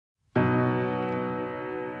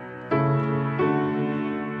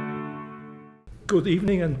Good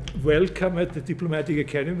evening and welcome at the Diplomatic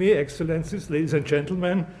Academy. Excellencies, ladies and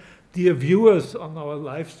gentlemen, dear viewers on our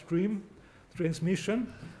live stream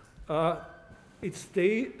transmission. It's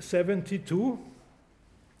day 72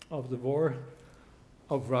 of the war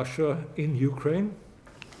of Russia in Ukraine.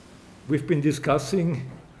 We've been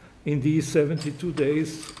discussing in these 72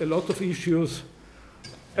 days a lot of issues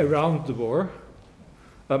around the war.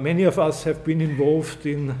 Many of us have been involved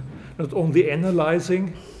in not only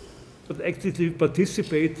analyzing but actively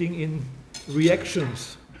participating in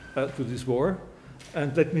reactions to this war.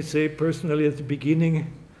 And let me say personally at the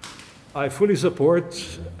beginning, I fully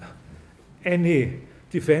support any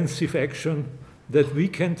defensive action that we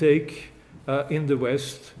can take in the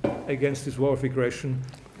West against this war of aggression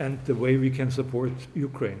and the way we can support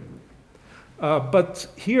Ukraine. But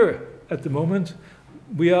here at the moment,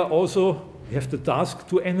 we have the task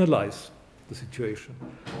to analyze the situation.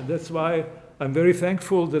 And that's why I'm very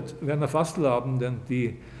thankful that Werner Fasslabend and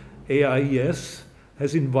the AIES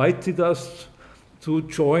has invited us to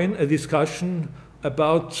join a discussion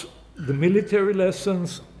about the military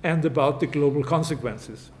lessons and about the global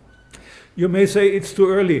consequences. You may say it's too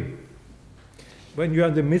early. When you're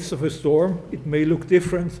in the midst of a storm, it may look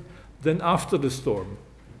different than after the storm.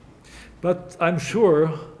 But I'm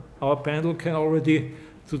sure our panel can already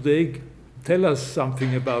today tell us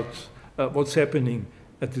something about what's happening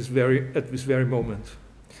at this very moment.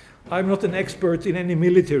 I'm not an expert in any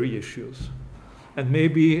military issues, and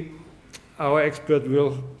maybe our expert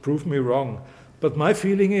will prove me wrong. But my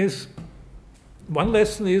feeling is, one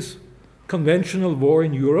lesson is conventional war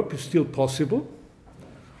in Europe is still possible,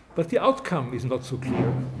 but the outcome is not so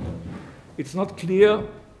clear. It's not clear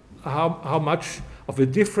how much of a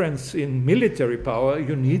difference in military power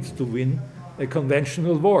you need to win a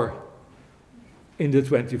conventional war in the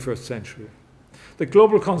 21st century. The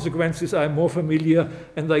global consequences are more familiar,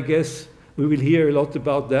 and I guess we will hear a lot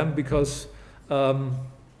about them because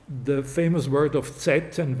the famous word of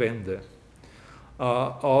Zeitenwende,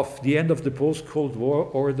 of the end of the post-Cold War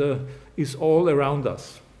order, is all around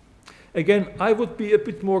us. Again, I would be a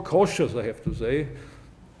bit more cautious, I have to say,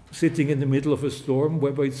 sitting in the middle of a storm,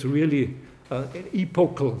 whether it's really an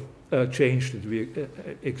epochal change that we're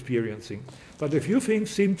experiencing. But a few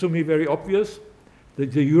things seem to me very obvious.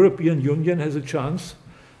 That the European Union has a chance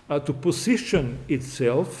to position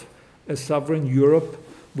itself as sovereign Europe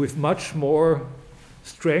with much more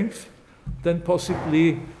strength than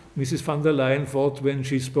possibly Mrs. von der Leyen thought when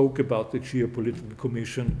she spoke about the Geopolitical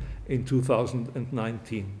Commission in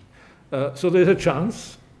 2019. So there's a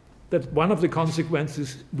chance that one of the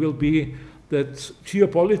consequences will be that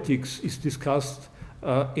geopolitics is discussed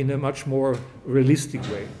in a much more realistic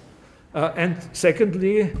way. And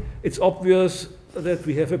secondly, it's obvious that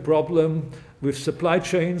we have a problem with supply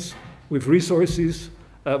chains, with resources,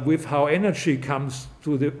 with how energy comes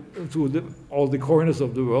to all the corners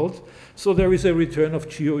of the world. So there is a return of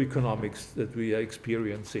geoeconomics that we are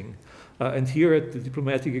experiencing. And here at the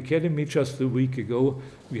Diplomatic Academy, just a week ago,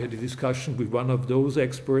 we had a discussion with one of those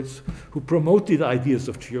experts who promoted ideas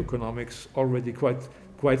of geoeconomics already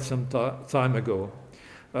quite some time ago.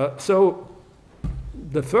 So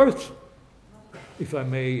the first, if I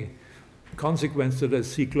may, consequence that I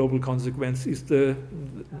see, global consequence, is the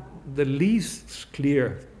least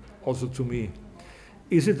clear also to me.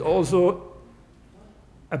 Is it also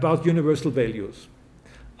about universal values?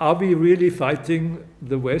 Are we really fighting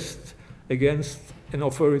the West against an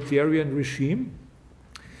authoritarian regime?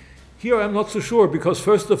 Here I'm not so sure, because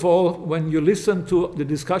first of all, when you listen to the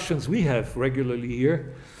discussions we have regularly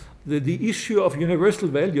here, the issue of universal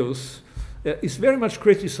values is very much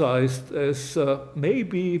criticized as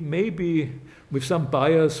maybe with some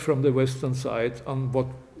bias from the Western side on what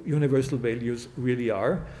universal values really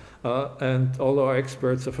are. And all our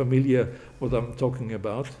experts are familiar what I'm talking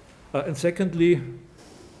about. And secondly,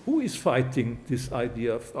 who is fighting this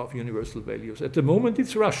idea of universal values? At the moment,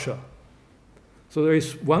 it's Russia. So there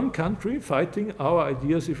is one country fighting our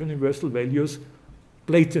ideas of universal values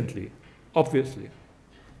blatantly, obviously.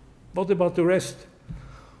 What about the rest?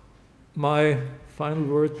 My final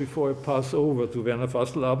word before I pass over to Werner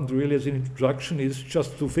Fasslabend, really as an introduction, is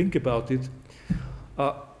just to think about it.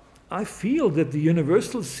 I feel that the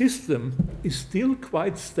universal system is still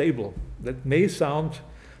quite stable. That may sound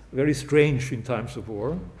very strange in times of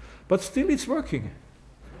war, but still it's working.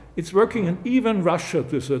 It's working, and even Russia,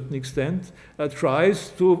 to a certain extent, tries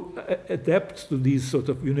to adapt to these sort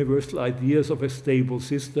of universal ideas of a stable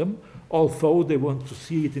system, although they want to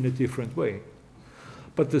see it in a different way.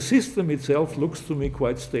 But the system itself looks to me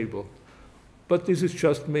quite stable. But this is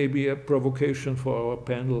just maybe a provocation for our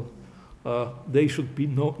panel They should be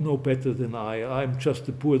no better than I. I'm just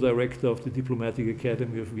the poor director of the Diplomatic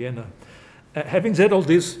Academy of Vienna. Having said all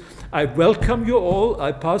this, I welcome you all.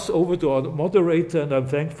 I pass over to our moderator, and I'm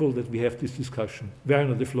thankful that we have this discussion.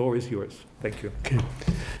 Werner, the floor is yours. Thank you. Okay.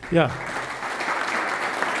 Yeah.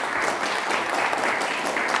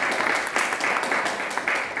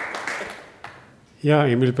 Yeah,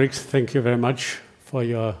 Emil, Brix, thank you very much for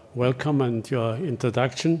your welcome and your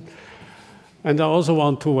introduction. And I also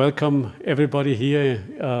want to welcome everybody here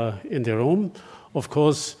in the room. Of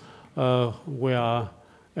course, we are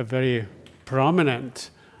a very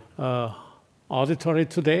prominent auditory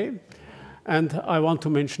today. And I want to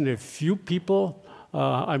mention a few people.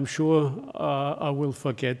 I'm sure I will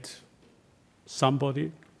forget some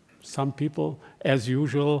people, as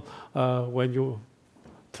usual, when you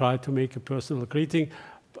try to make a personal greeting.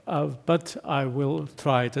 But I will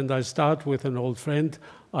try it. And I start with an old friend,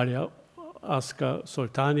 Aska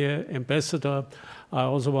Soltania, ambassador. I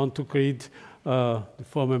also want to greet the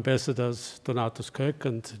former ambassadors Donatus Köck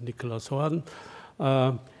and Nicolas Horn.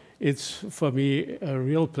 It's for me a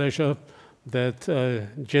real pleasure that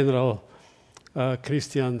General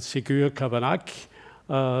Christian Sigur Kabanak,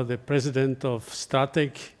 the president of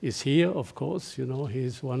Stratec, is here, of course. You know,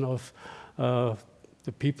 he's one of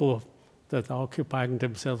the people that are occupying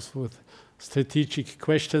themselves with strategic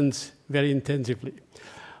questions very intensively.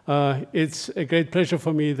 It's a great pleasure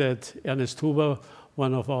for me that Ernest Huber,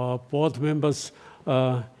 one of our board members,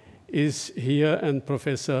 is here, and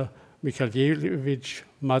Professor Michailjevic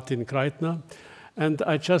Martin Kreitner. And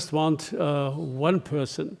I just want one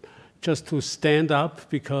person just to stand up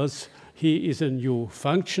because he is a new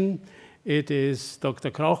function. It is Dr.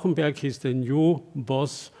 Krauchenberg. He's the new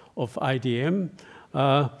boss of IDM.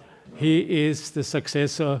 He is the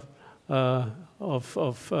successor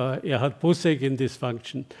of Erhard Busek in this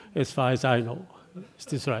function, as far as I know. Is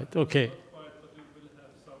this right? Okay.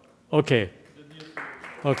 Okay.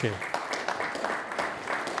 Okay.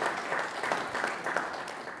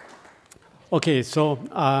 Okay, so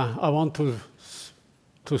I want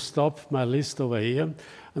to stop my list over here.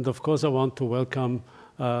 And of course, I want to welcome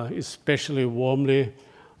especially warmly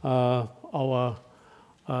our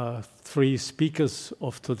three speakers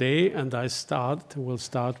of today. And I will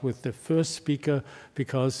start with the first speaker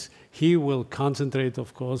because he will concentrate,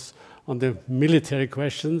 of course, on the military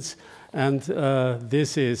questions. And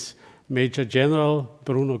this is Major General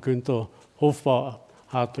Bruno Günther Hofbauer.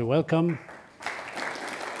 Heartily welcome.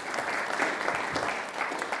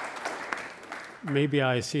 Maybe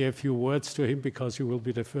I say a few words to him because he will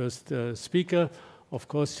be the first speaker. Of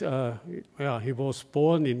course, yeah, he was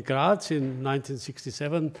born in Graz in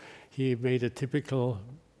 1967. He made a typical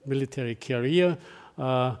military career,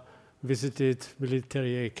 visited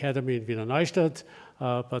military academy in Wiener Neustadt,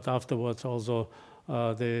 but afterwards also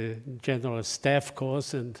the general staff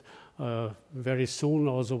course, and very soon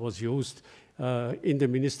also was used in the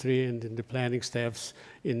ministry and in the planning staffs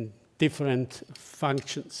in different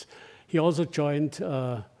functions. He also joined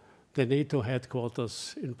the NATO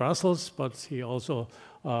headquarters in Brussels, but he also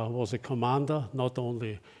was a commander, not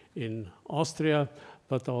only in Austria,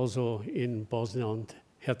 but also in Bosnia and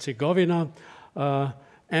Herzegovina.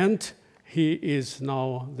 And he is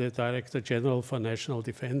now the Director General for National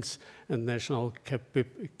Defense and National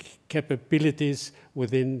Capabilities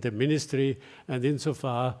within the ministry. And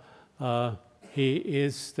insofar, he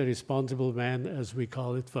is the responsible man, as we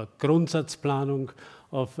call it, for Grundsatzplanung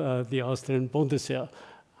of the Austrian Bundesheer.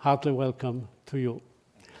 Heartily welcome to you.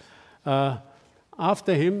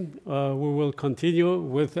 After him, we will continue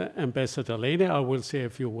with Ambassador Lehne. I will say a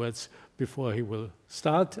few words before he will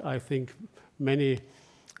start. I think many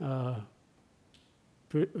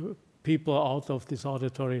people out of this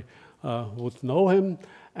auditory would know him.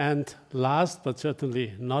 And last, but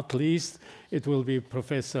certainly not least, it will be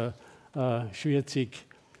Professor Schwiedrzik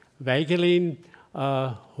Weigelin,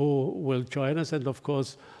 who will join us. And of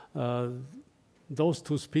course, those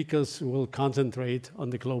two speakers will concentrate on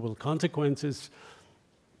the global consequences,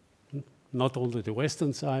 not only the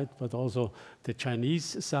Western side, but also the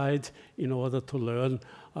Chinese side, in order to learn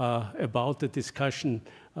about the discussion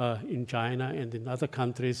in China and in other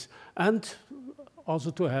countries, and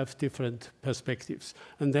also to have different perspectives.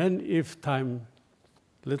 And then if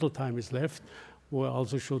little time is left, we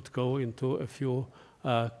also should go into a few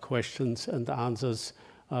questions and answers,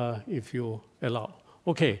 if you allow.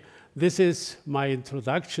 Okay, this is my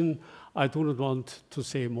introduction. I do not want to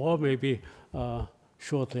say more, maybe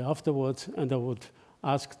shortly afterwards, and I would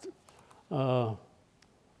ask Bruno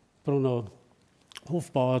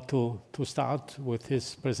Hofbauer to start with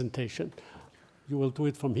his presentation. you will do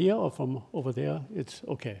it from here or from over there? It's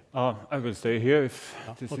okay. I will stay here if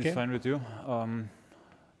this okay. is fine with you.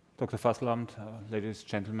 Dr. Fasslabend, ladies,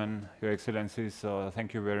 gentlemen, Your Excellencies,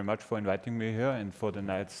 thank you very much for inviting me here and for the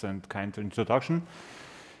nice and kind introduction.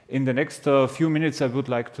 In the next few minutes, I would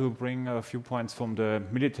like to bring a few points from the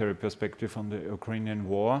military perspective on the Ukrainian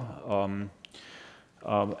war.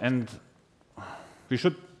 And we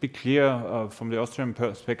should be clear from the Austrian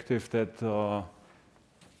perspective that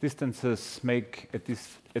distances make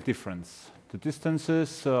a difference. The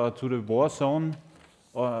distances to the war zone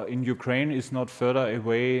in Ukraine is not further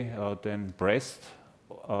away than Brest.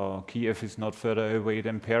 Kiev is not further away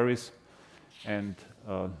than Paris. And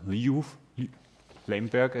Lviv,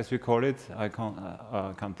 Lemberg, as we call it, I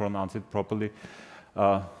can't pronounce it properly.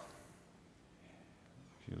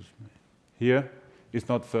 Here is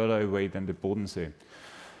not further away than the Bodensee.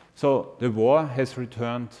 So the war has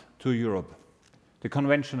returned to Europe, the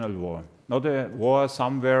conventional war, not a war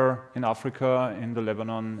somewhere in Africa, in the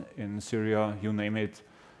Lebanon, in Syria, you name it.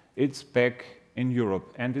 It's back in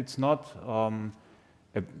Europe, and it's not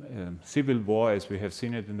a civil war as we have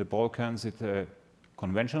seen it in the Balkans. It's a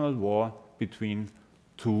conventional war between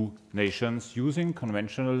two nations using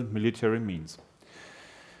conventional military means.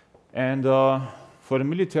 And for the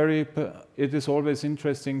military, it is always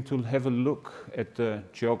interesting to have a look at the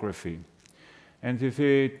geography. And if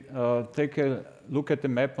we take a look at the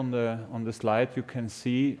map on the slide, you can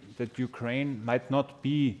see that Ukraine might not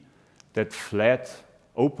be that flat,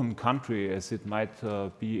 open country as it might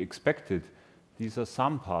be expected. These are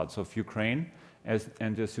some parts of Ukraine,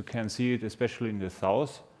 and as you can see it, especially in the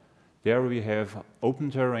south, there we have open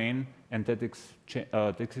terrain, and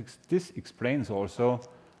this explains also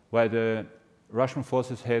why the Russian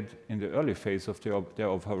forces had, in the early phase of their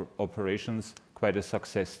operations, quite a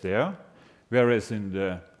success there. Whereas in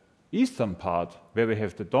the eastern part, where we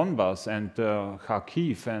have the Donbass and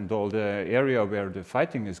Kharkiv and all the area where the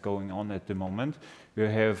fighting is going on at the moment, we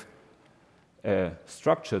have a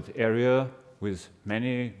structured area with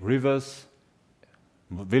many rivers,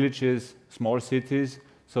 villages, small cities.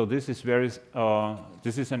 So this is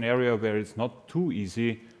an area where it's not too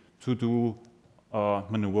easy to do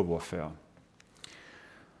maneuver warfare.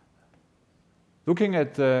 Looking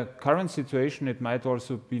at the current situation, it might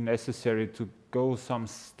also be necessary to go some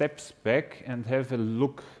steps back and have a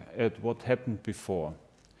look at what happened before.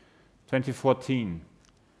 2014.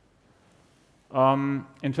 In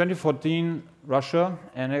 2014, Russia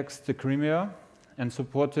annexed the Crimea and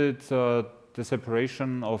supported the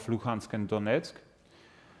separation of Luhansk and Donetsk.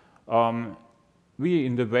 We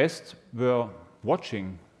in the West were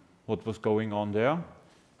watching what was going on there.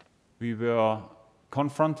 We were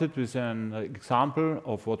confronted with an example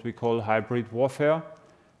of what we call hybrid warfare,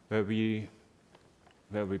 where we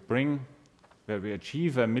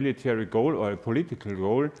achieve a military goal or a political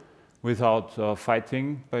goal without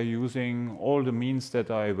fighting, by using all the means that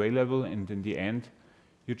are available, and in the end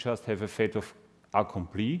you just have a fait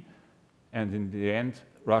accompli, and in the end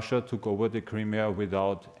Russia took over the Crimea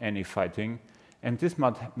without any fighting. And this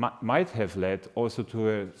might have led also to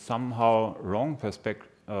a somehow wrong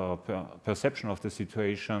perception of the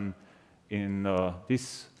situation in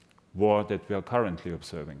this war that we are currently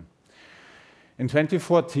observing. In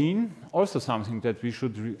 2014, also something that we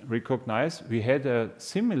should recognize, we had a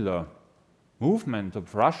similar movement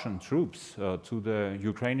of Russian troops to the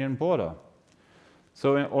Ukrainian border.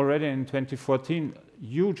 So already in 2014,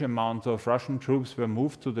 huge amount of Russian troops were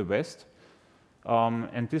moved to the west,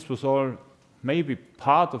 and this was all maybe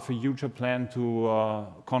part of a huger plan to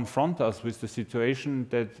confront us with the situation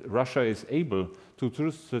that Russia is able to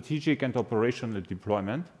do strategic and operational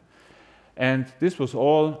deployment. And this was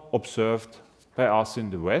all observed by us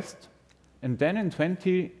in the West. And then in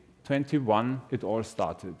 2021, it all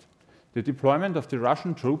started. The deployment of the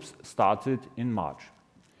Russian troops started in March.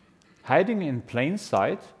 Hiding in plain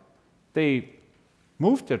sight, they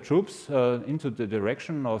moved their troops into the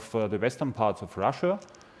direction of the western parts of Russia.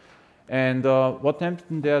 And what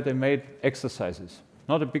happened there, they made exercises.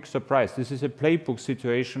 Not a big surprise. This is a playbook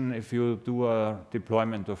situation if you do a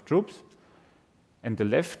deployment of troops. And they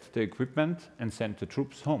left the equipment and sent the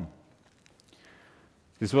troops home.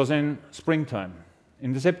 This was in springtime.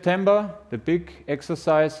 In September, the big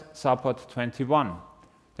exercise, Support 21.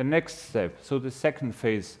 The next step, so the second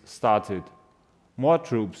phase started. More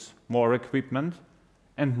troops, more equipment,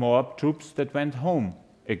 and more troops that went home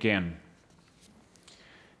again.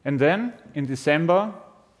 And then, in December,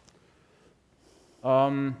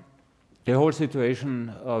 the whole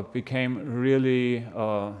situation became really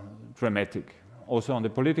dramatic. Also on the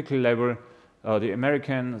political level, the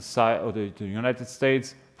American side, or the United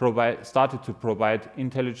States, started to provide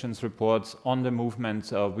intelligence reports on the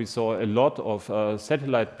movements. We saw a lot of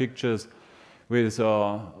satellite pictures with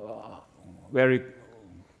very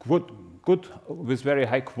with very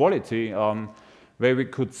high quality, where we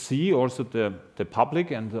could see also the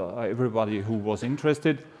public and everybody who was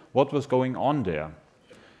interested what was going on there.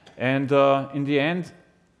 And in the end,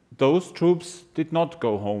 those troops did not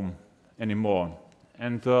go home anymore,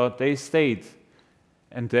 and they stayed.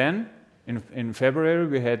 And then in February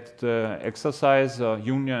we had the exercise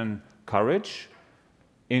Union Courage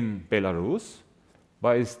in Belarus.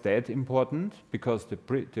 Why is that important? Because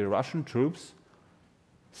the Russian troops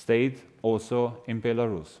stayed also in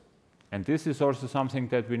Belarus. And this is also something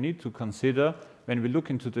that we need to consider when we look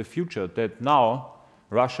into the future, that now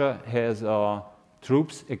Russia has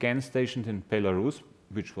troops again stationed in Belarus,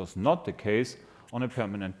 which was not the case on a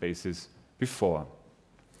permanent basis before.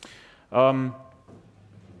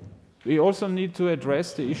 We also need to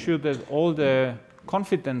address the issue that all the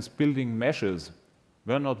confidence-building measures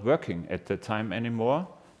were not working at that time anymore.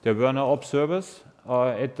 There were no observers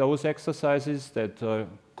at those exercises that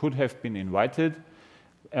could have been invited,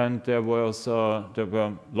 and there were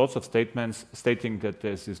lots of statements stating that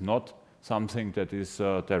this is not something that is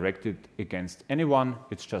directed against anyone,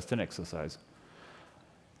 it's just an exercise.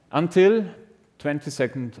 Until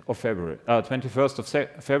 21st of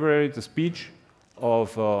February, the speech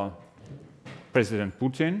of President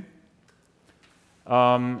Putin,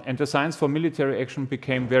 and the signs for military action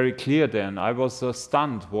became very clear then. I was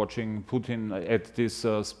stunned watching Putin at this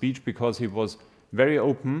speech, because he was very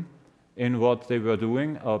open in what they were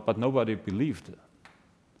doing, but nobody believed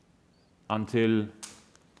until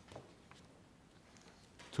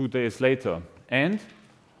 2 days later. And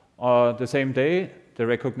the same day, the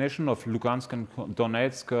recognition of Lugansk and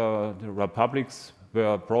Donetsk, the republics,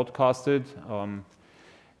 were broadcasted,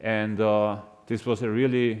 and this was a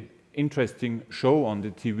really interesting show on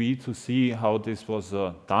the TV to see how this was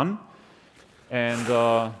done. And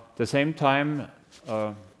the same time,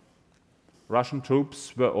 Russian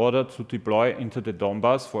troops were ordered to deploy into the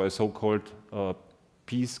Donbas for a so-called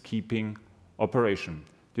peacekeeping operation.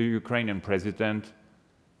 The Ukrainian president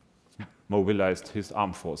mobilized his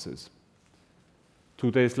armed forces.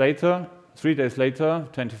 3 days later,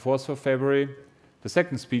 24th of February, the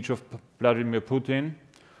second speech of Vladimir Putin,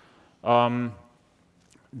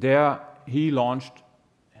 there he launched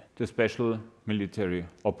the special military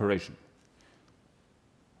operation.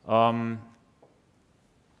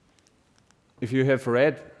 If you have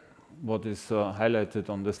read what is highlighted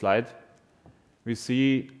on the slide, we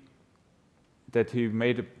see that he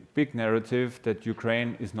made a big narrative that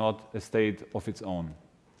Ukraine is not a state of its own.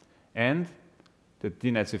 And the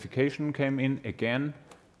denazification came in again,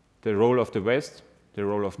 the role of the West, the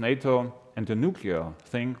role of NATO, and the nuclear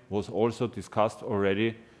thing was also discussed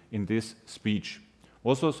already in this speech.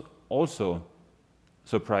 What was also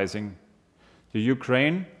surprising, the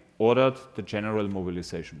Ukraine ordered the general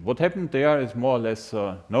mobilization. What happened there is more or less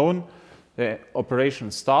known. The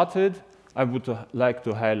operation started. I would like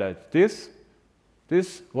to highlight this.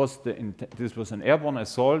 This was an airborne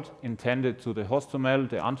assault intended to the Hostomel,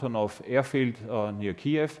 the Antonov airfield near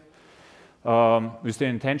Kiev, with the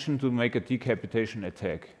intention to make a decapitation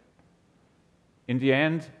attack. In the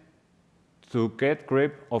end, to get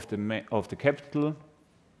grip of the capital,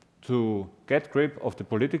 to get grip of the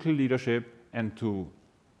political leadership, and to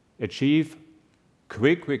achieve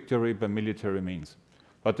quick victory by military means.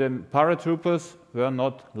 But the paratroopers were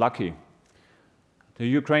not lucky. The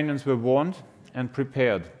Ukrainians were warned and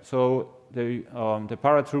prepared. So the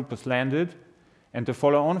paratroopers landed, and the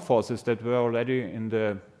follow-on forces that were already in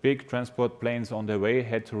the big transport planes on their way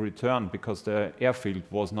had to return because the airfield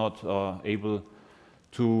was not able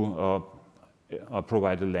to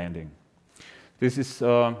provide a landing. This is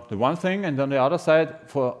the one thing, and on the other side,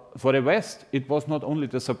 for the West, it was not only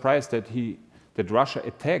the surprise that Russia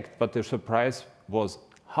attacked, but the surprise was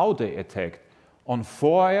how they attacked on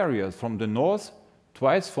 4 areas, from the north,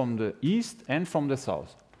 twice from the east, and from the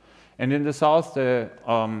south. And in the south,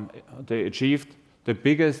 they achieved the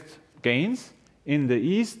biggest gains. In the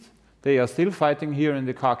east, they are still fighting here in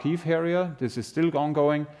the Kharkiv area. This is still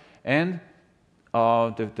ongoing, and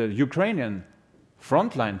the Ukrainian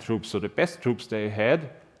frontline troops, so the best troops they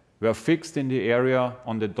had, were fixed in the area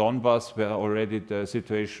on the Donbas, where already the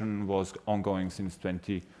situation was ongoing since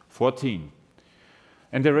 2014.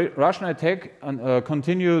 And the Russian attack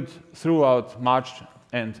continued throughout March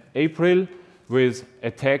and April with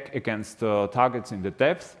attack against targets in the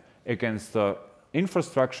depth, against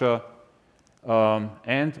infrastructure,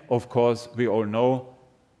 and of course, we all know,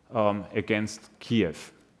 against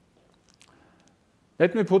Kiev.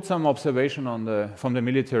 Let me put some observation from the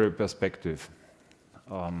military perspective.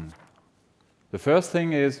 The first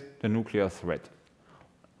thing is the nuclear threat.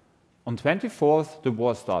 On 24th, the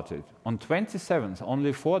war started. On 27th,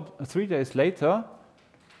 only 3 days later,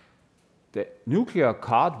 the nuclear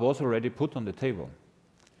card was already put on the table.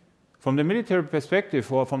 From the military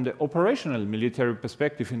perspective, or from the operational military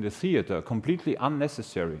perspective in the theater, completely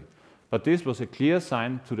unnecessary. But this was a clear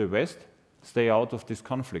sign to the West, stay out of this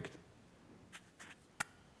conflict.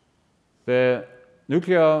 The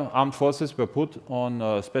nuclear armed forces were put on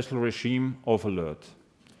a special regime of alert.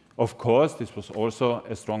 Of course, this was also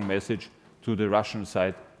a strong message to the Russian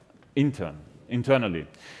side internally.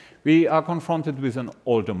 We are confronted with an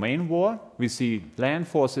all-domain war. We see land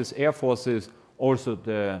forces, air forces, also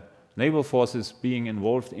the naval forces being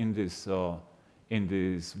involved in this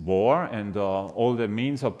war, and all the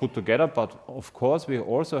means are put together. But of course, we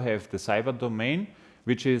also have the cyber domain,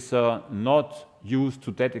 which is not used to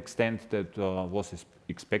that extent that was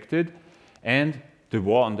expected, and the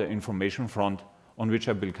war on the information front, on which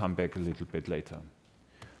I will come back a little bit later.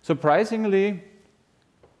 Surprisingly,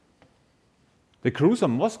 the cruiser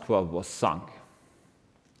Moskva was sunk,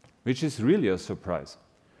 which is really a surprise,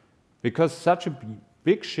 because such a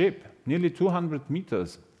big ship, nearly 200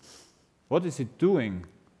 meters, what is it doing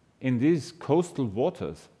in these coastal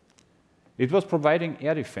waters? It was providing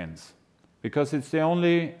air defense, because it's the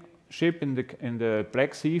only ship in the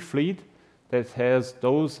Black Sea fleet that has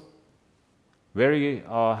those very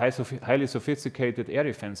highly sophisticated air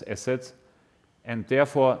defense assets, and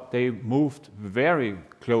therefore they moved very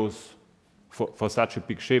close for such a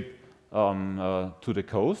big ship to the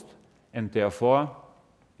coast, and therefore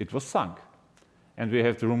it was sunk. And we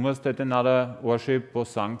have the rumors that another warship was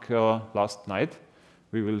sunk last night.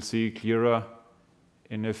 We will see clearer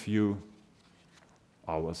in a few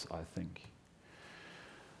hours, I think.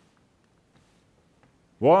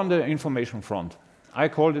 War on the information front. I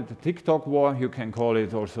called it the TikTok war. You can call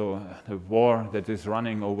it also the war that is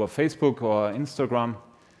running over Facebook or Instagram.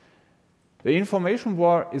 The information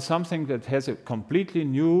war is something that has a completely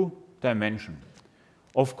new dimension.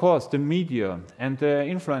 Of course, the media and the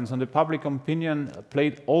influence on the public opinion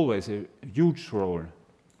played always a huge role,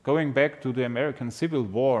 going back to the American Civil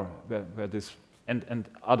War where this and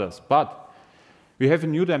others. But we have a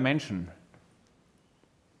new dimension.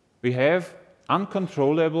 We have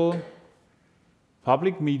uncontrollable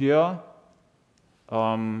public media,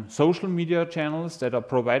 social media channels that are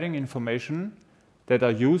providing information that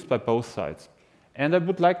are used by both sides. And I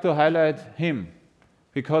would like to highlight him,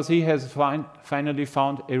 because he has finally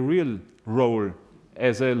found a real role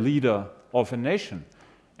as a leader of a nation.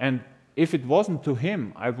 And if it wasn't to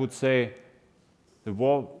him, I would say the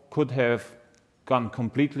war could have gone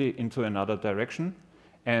completely into another direction.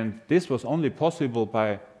 And this was only possible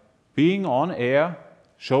by being on air,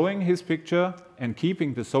 showing his picture, and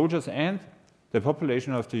keeping the soldiers and the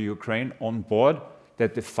population of the Ukraine on board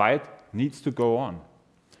that the fight needs to go on.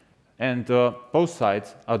 And both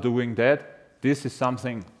sides are doing that. This is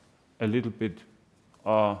something a little bit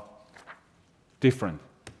different.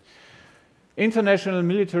 International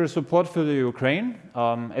military support for the Ukraine,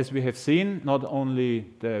 as we have seen, not only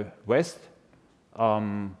the West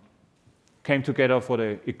came together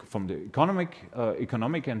from the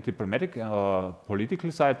economic and diplomatic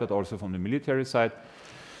political side, but also from the military side.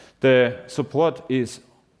 The support is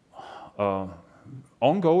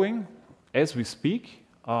ongoing as we speak,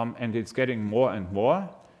 and it's getting more and more.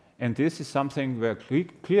 And this is something where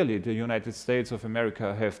clearly the United States of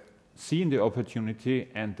America have seen the opportunity,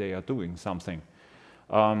 and they are doing something.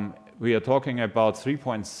 We are talking about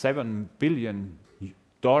 $3.7 billion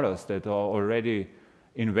that are already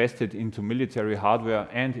invested into military hardware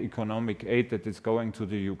and economic aid that is going to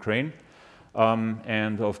the Ukraine.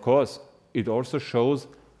 And of course, it also shows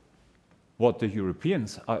what the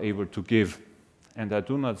Europeans are able to give. And I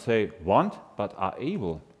do not say want, but are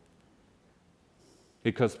able.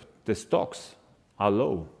 Because the stocks are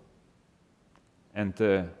low. And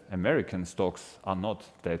the American stocks are not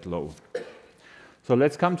that low. So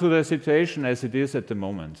let's come to the situation as it is at the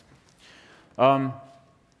moment.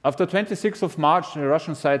 After 26th of March, the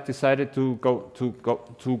Russian side decided to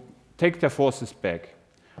take their forces back.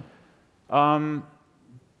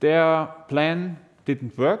 Their plan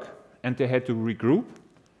didn't work, and they had to regroup.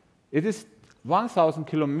 It is 1,000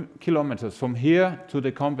 kilometers from here to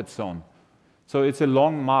the combat zone. So it's a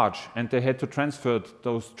long march, and they had to transfer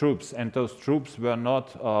those troops, and those troops were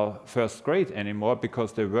not first grade anymore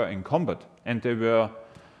because they were in combat, and they were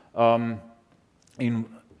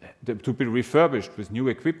to be refurbished with new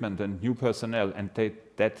equipment and new personnel, and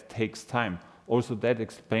that takes time. also that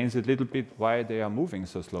explains a little bit why they are moving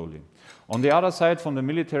so slowly. On the other side, from the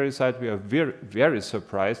military side, we are very, very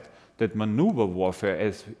surprised that maneuver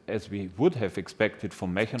warfare, as we would have expected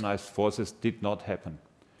from mechanized forces, did not happen.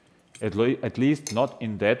 At least not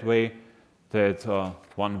in that way that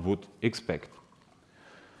one would expect.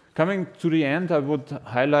 Coming to the end, I would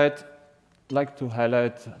like to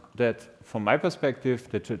highlight that, from my perspective,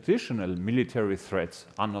 the traditional military threats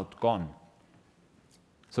are not gone.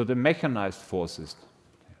 So the mechanized forces,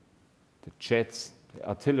 the jets, the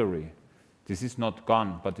artillery, this is not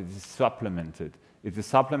gone, but it is supplemented. It is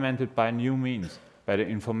supplemented by new means, by the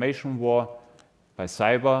information war, by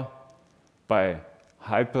cyber, by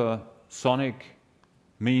hypersonic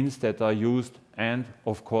means that are used, and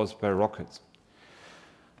of course by rockets.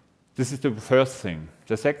 This is the first thing.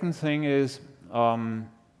 The second thing is that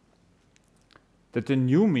the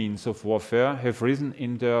new means of warfare have risen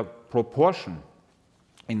in their proportion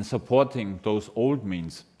in supporting those old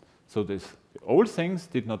means. So the old things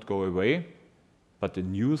did not go away, but the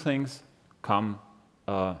new things come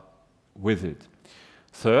with it.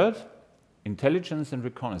 Third, intelligence and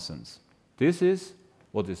reconnaissance. This is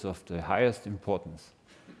what is of the highest importance,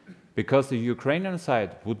 because the Ukrainian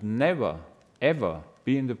side would never, ever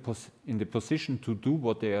be in the position to do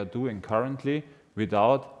what they are doing currently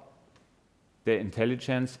without the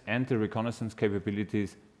intelligence and the reconnaissance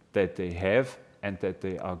capabilities that they have and that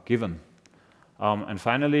they are given. And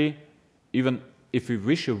finally, even if we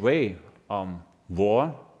wish away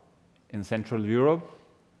war in Central Europe,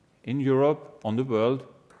 in Europe, on the world,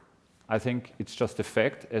 I think it's just a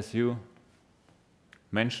fact, as you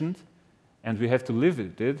mentioned, and we have to live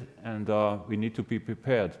with it, and we need to be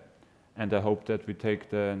prepared. And I hope that we take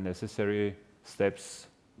the necessary steps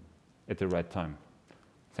at the right time.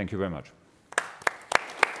 Thank you very much.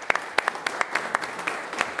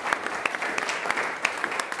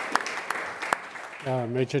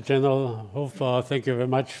 Major General Hofbauer, thank you very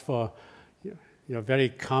much for your very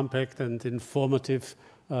compact and informative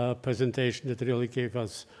presentation that really gave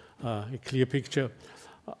us a clear picture.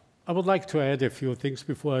 I would like to add a few things.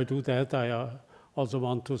 Before I do that, I also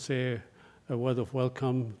want to say a word of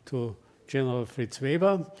welcome to General Fritz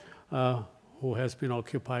Weber, who has been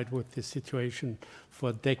occupied with this situation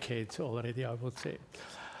for decades already, I would say.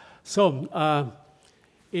 So,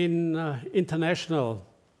 in international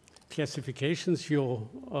classifications, you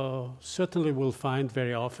certainly will find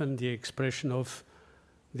very often the expression of,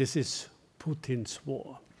 this is Putin's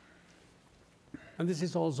war. And this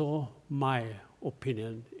is also my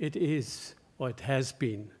opinion. It is, or it has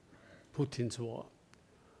been, Putin's war.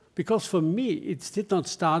 Because for me, it did not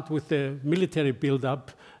start with the military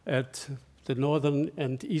buildup at the northern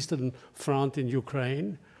and eastern front in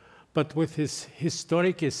Ukraine, but with his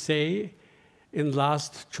historic essay in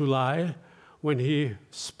last July, when he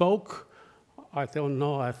spoke, I don't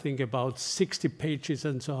know, I think about 60 pages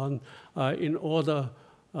and so on, in order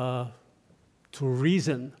to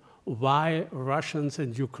reason why Russians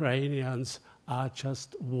and Ukrainians are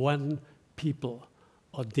just one people,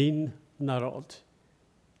 Odin Narod,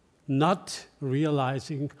 not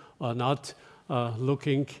realizing or not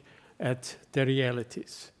looking at the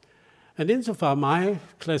realities. And insofar, my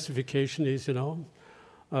classification is,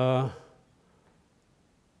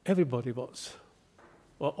 everybody was,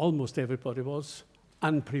 or almost everybody was,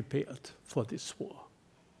 unprepared for this war.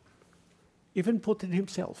 Even Putin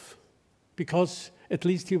himself, because at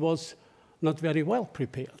least he was not very well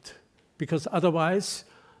prepared, because otherwise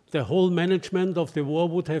the whole management of the war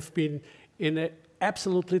would have been in an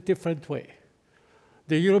absolutely different way.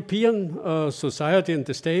 The European society and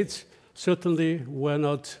the states certainly were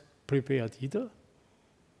not prepared either.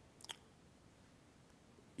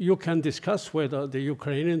 You can discuss whether the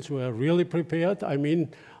Ukrainians were really prepared. I mean,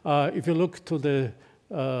 if you look to the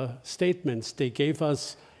statements they gave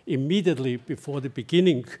us immediately before the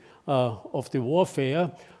beginning of the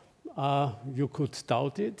warfare, you could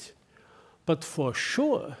doubt it. But for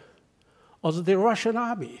sure, also the Russian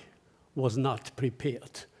army was not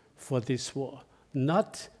prepared for this war,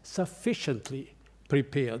 not sufficiently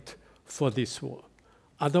prepared for this war.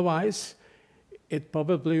 Otherwise, it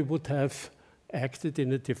probably would have acted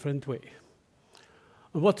in a different way.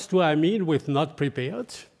 And what do I mean with not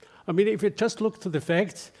prepared? I mean, if you just look to the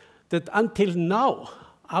fact that until now,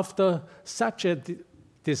 after such a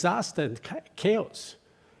disaster and chaos,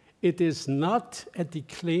 it is not a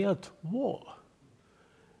declared war.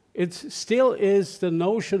 It still is the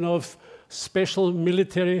notion of special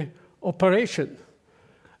military operation.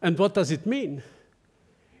 And what does it mean?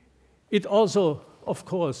 It also, of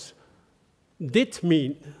course, did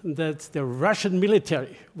mean that the Russian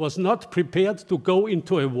military was not prepared to go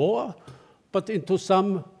into a war, but into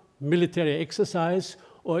some military exercise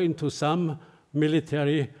or into some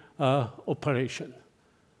military operation.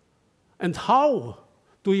 And how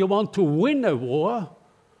do you want to win a war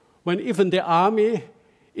when even the army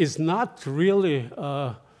is not really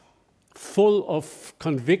full of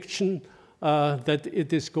conviction that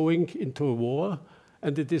it is going into a war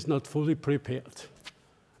and it is not fully prepared?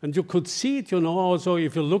 And you could see it, also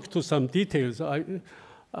if you look to some details.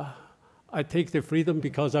 I take the freedom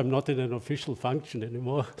because I'm not in an official function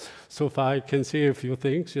anymore. So far I can say a few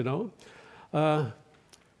things,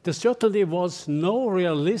 There certainly was no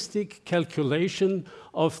realistic calculation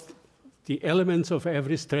of the elements of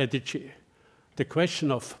every strategy. The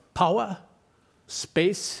question of power,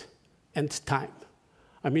 space, and time.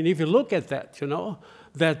 I mean, if you look at that,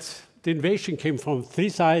 that the invasion came from three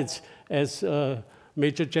sides, as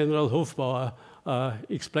Major General Hofbauer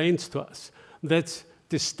explains to us, that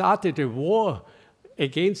they started a war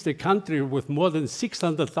against a country with more than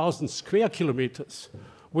 600,000 square kilometers,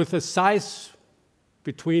 with a size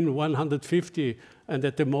between 150 and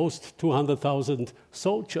at the most 200,000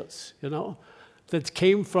 soldiers, that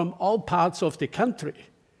came from all parts of the country,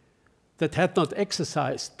 that had not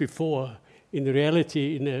exercised before in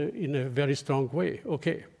reality in a very strong way.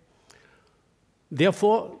 Okay.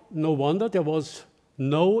 Therefore, no wonder there was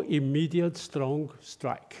no immediate strong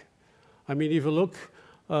strike. I mean, if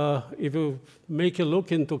you make a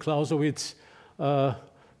look into Clausewitz's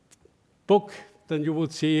book, then you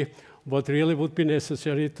would see what really would be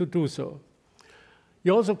necessary to do so.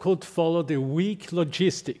 You also could follow the weak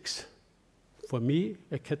logistics. For me,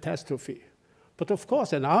 a catastrophe. But of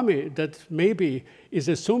course, an army that maybe is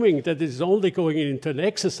assuming that it is only going into an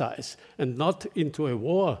exercise and not into a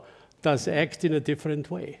war does act in a different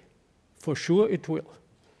way. For sure it will.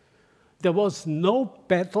 There was no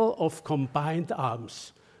battle of combined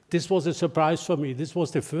arms. This was a surprise for me. This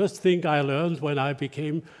was the first thing I learned when I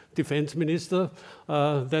became defense minister,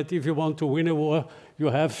 that if you want to win a war, you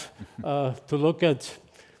have to look at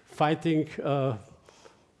fighting a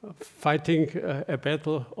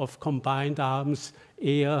battle of combined arms,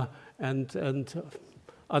 air and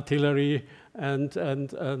artillery and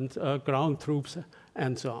ground troops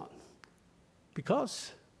and so on.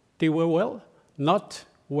 Because they were not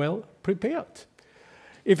well prepared.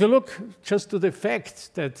 If you look just to the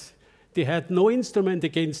fact that they had no instrument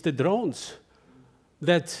against the drones,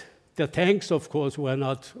 that the tanks, of course, were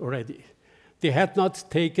not ready. They had not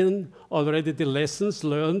taken already the lessons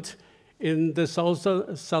learned in the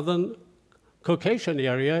southern Caucasian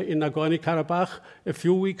area in Nagorno-Karabakh a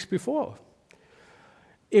few weeks before.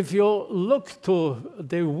 If you look to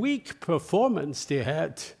the weak performance they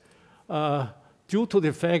had due to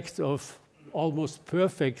the fact of almost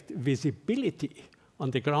perfect visibility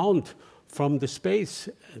on the ground from the space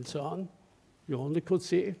and so on, you only could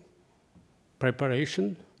see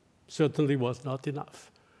preparation certainly was not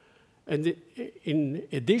enough. And in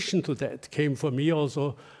addition to that came for me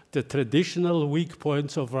also the traditional weak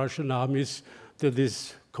points of Russian armies, that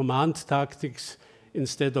is command tactics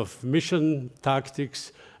instead of mission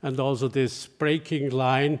tactics, and also this breaking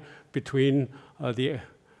line between the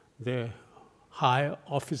high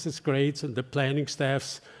officers' grades and the planning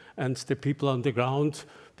staffs and the people on the ground,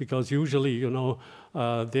 because usually,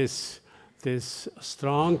 this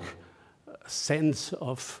strong sense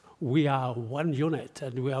of we are one unit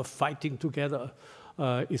and we are fighting together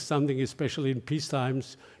is something, especially in peace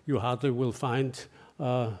times, you hardly will find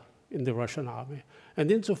in the Russian army.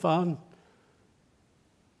 And insofar,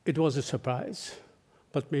 it was a surprise,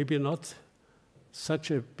 but maybe not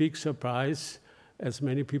such a big surprise as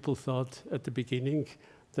many people thought at the beginning,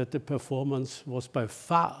 that the performance was by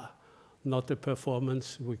far not the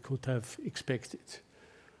performance we could have expected.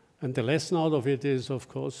 And the lesson out of it is, of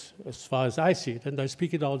course, as far as I see it, and I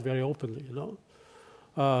speak it out very openly,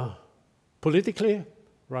 politically,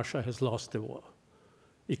 Russia has lost the war.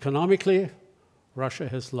 Economically, Russia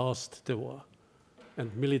has lost the war.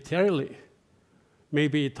 And militarily,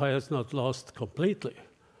 maybe it has not lost completely,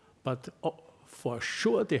 but for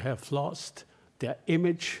sure they have lost their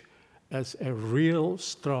image as a real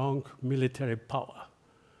strong military power.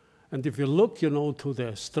 And if you look, to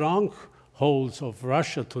the strongholds of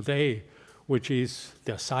Russia today, which is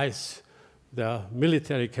their size, their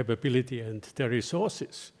military capability, and their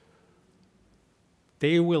resources,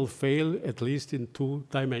 they will fail at least in two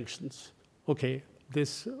dimensions. Okay,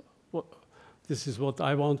 this is what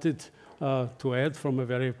I wanted to add from a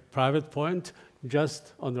very private point,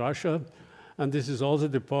 just on Russia. And this is also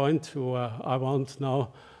the point where I want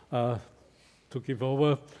now to give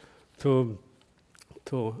over to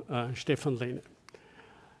Stefan Lehne.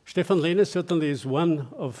 Stefan Lehne certainly is one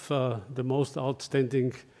of the most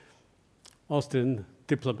outstanding Austrian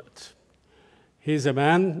diplomat. He's a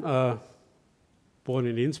man born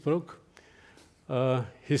in Innsbruck.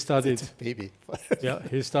 He studied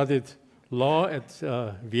he studied law at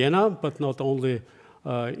Vienna, but not only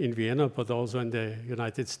in Vienna, but also in the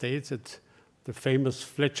United States at the famous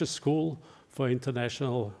Fletcher School for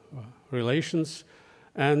International Relations.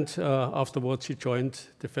 And afterwards, he joined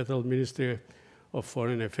the Federal Ministry of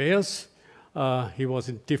Foreign Affairs. He was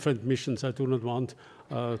in different missions. I do not want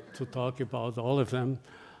to talk about all of them,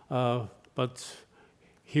 but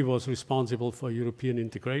he was responsible for European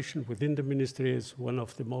integration within the ministry as one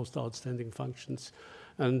of the most outstanding functions.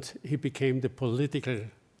 And he became the political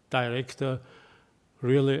director,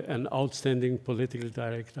 really an outstanding political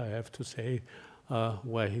director, I have to say,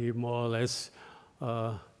 where he more or less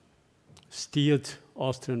steered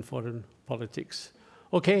Austrian foreign politics.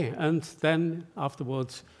 Okay, and then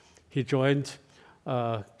afterwards he joined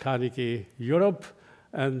Carnegie Europe,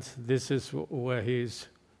 and this is where he is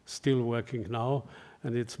still working now.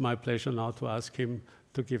 And it's my pleasure now to ask him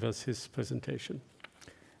to give us his presentation.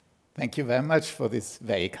 Thank you very much for these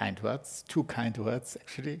very kind words, 2 kind words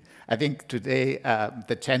actually. I think today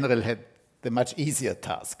the general had the much easier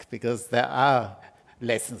task because there are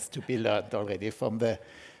lessons to be learned already from the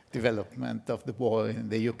development of the war in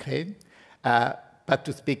the Ukraine. But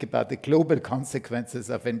to speak about the global consequences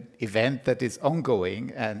of an event that is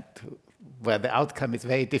ongoing and where the outcome is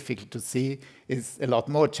very difficult to see is a lot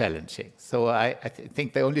more challenging. So I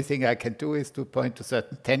think the only thing I can do is to point to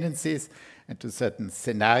certain tendencies and to certain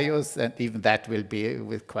scenarios, and even that will be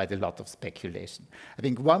with quite a lot of speculation. I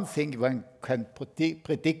think one thing one can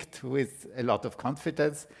predict with a lot of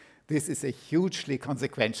confidence, this is a hugely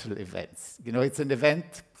consequential event. You know, it's an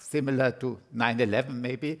event similar to 9/11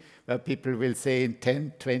 maybe, where people will say in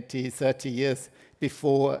 10, 20, 30 years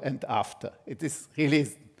before and after. It is really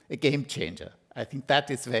a game changer. I think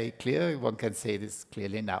that is very clear. One can say this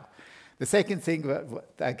clearly now. The second thing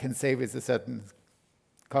what I can say with a certain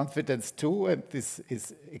confidence too, and this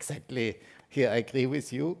is exactly here I agree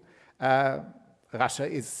with you, Russia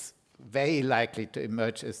is very likely to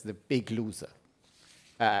emerge as the big loser.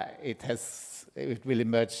 It will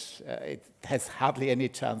emerge, it has hardly any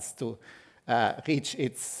chance to reach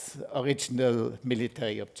its original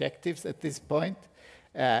military objectives at this point.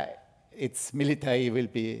 Its military will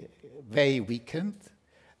be very weakened.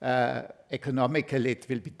 Economically, it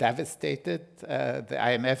will be devastated. The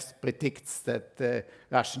IMF predicts that the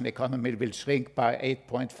Russian economy will shrink by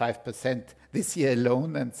 8.5% this year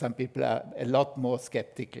alone, and some people are a lot more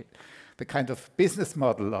skeptical. The kind of business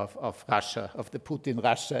model of Russia, of the Putin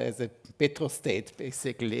Russia as a petrostate,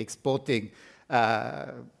 basically exporting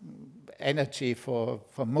energy for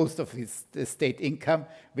most of the state income,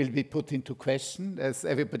 will be put into question as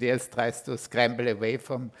everybody else tries to scramble away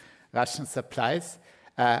from Russian supplies.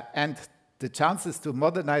 And the chances to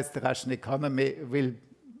modernize the Russian economy will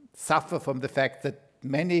suffer from the fact that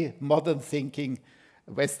many modern thinking,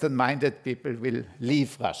 Western-minded people will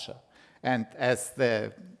leave Russia. And as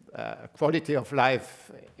the quality of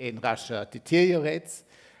life in Russia deteriorates,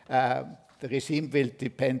 the regime will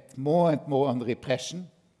depend more and more on repression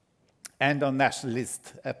and on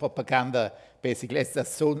nationalist propaganda, basically, as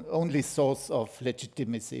the only source of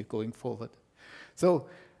legitimacy going forward. So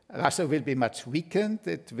Russia will be much weakened,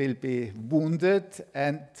 it will be wounded,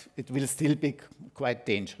 and it will still be quite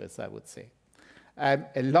dangerous, I would say. I'm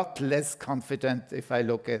a lot less confident if I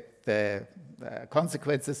look at the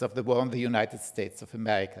consequences of the war in the United States of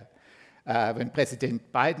America. When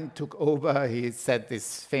President Biden took over, he said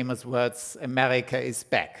these famous words, "America is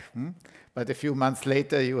back." But a few months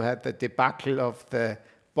later, you had the debacle of the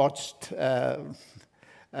botched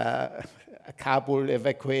Kabul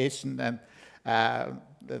evacuation, and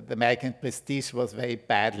the American prestige was very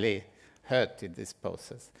badly hurt in this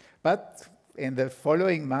process. But in the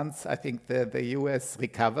following months, I think the US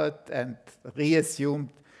recovered and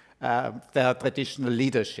reassumed their traditional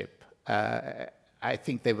leadership. I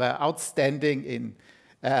think they were outstanding in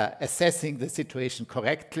assessing the situation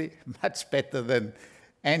correctly, much better than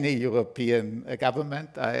any European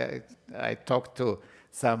government. I talked to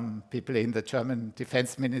some people in the German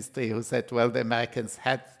defense ministry who said, well, the Americans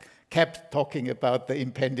had kept talking about the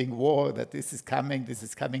impending war, that this is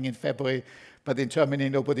coming in February, but in Germany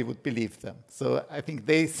nobody would believe them. So I think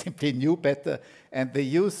they simply knew better, and they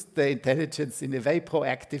used the intelligence in a very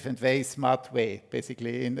proactive and very smart way,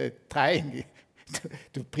 basically in trying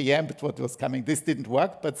to preempt what was coming. This didn't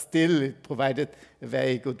work, but still it provided a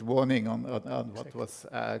very good warning on what was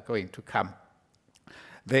going to come.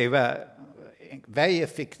 They were very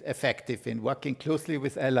effective in working closely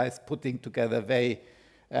with allies, putting together very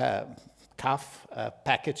tough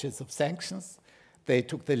packages of sanctions. They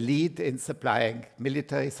took the lead in supplying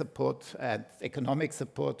military support and economic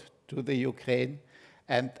support to the Ukraine.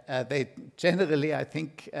 And they generally, I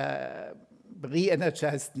think,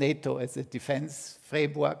 re-energized NATO as a defense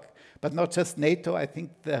framework. But not just NATO, I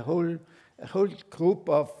think the whole group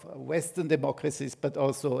of Western democracies, but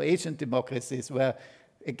also Asian democracies were,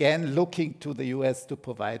 again, looking to the US to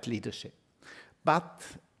provide leadership. But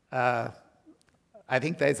I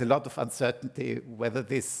think there is a lot of uncertainty whether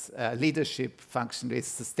this leadership function is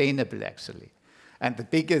sustainable, actually. And the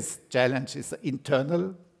biggest challenge is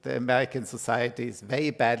internal. The American society is very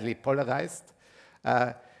badly polarized.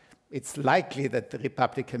 It's likely that the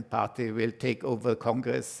Republican Party will take over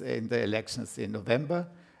Congress in the elections in November,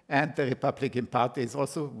 and the Republican Party is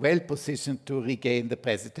also well positioned to regain the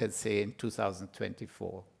presidency in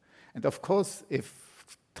 2024. And of course,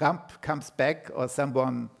 if Trump comes back or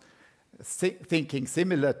someone thinking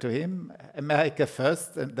similar to him, America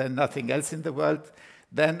first and then nothing else in the world,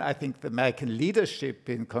 then I think the American leadership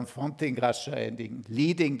in confronting Russia and in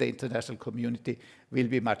leading the international community will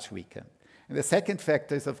be much weakened. And the second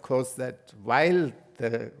factor is, of course, that while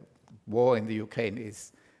the war in the Ukraine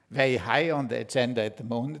is very high on the agenda at the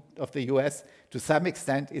moment of the US, to some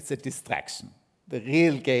extent it's a distraction. The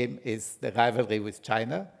real game is the rivalry with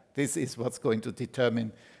China. This is what's going to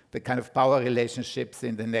determine the kind of power relationships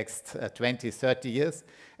in the next 20, 30 years.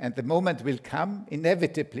 And the moment will come,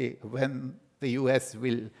 inevitably, when the US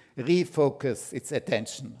will refocus its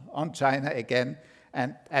attention on China again.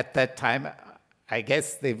 And at that time, I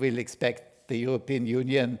guess they will expect the European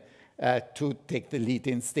Union to take the lead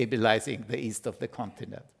in stabilizing the east of the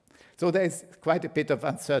continent. So there is quite a bit of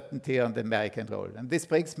uncertainty on the American role. And this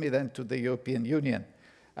brings me then to the European Union.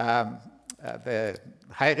 The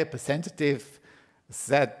High Representative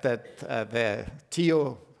said that the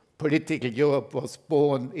geopolitical Europe was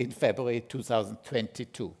born in February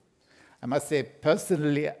 2022. I must say,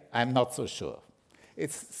 personally, I'm not so sure.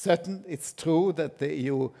 It's true that the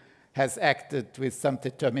EU has acted with some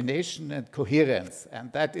determination and coherence,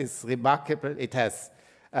 and that is remarkable. It has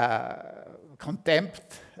condemned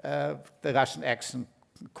the Russian action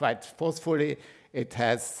quite forcefully. It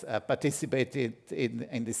has participated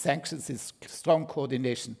in the sanctions in strong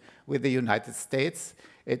coordination with the United States.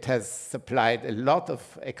 It has supplied a lot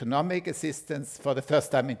of economic assistance. For the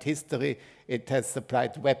first time in history, it has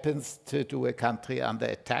supplied weapons to a country under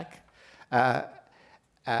attack.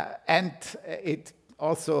 And it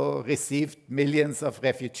also received millions of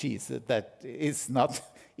refugees. That is not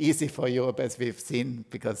easy for Europe, as we've seen,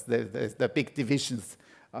 because there are big divisions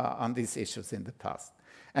on these issues in the past.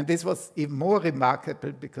 And this was even more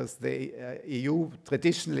remarkable because the EU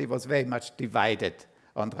traditionally was very much divided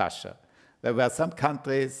on Russia. There were some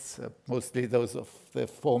countries, mostly those of the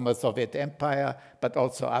former Soviet Empire, but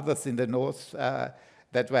also others in the north,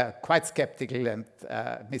 that were quite skeptical and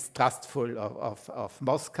mistrustful of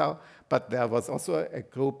Moscow. But there was also a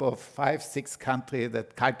group of 5, 6 countries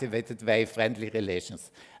that cultivated very friendly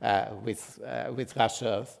relations with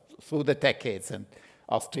Russia through the decades. And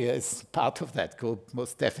Austria is part of that group,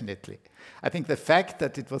 most definitely. I think the fact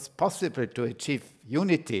that it was possible to achieve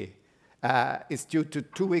unity is due to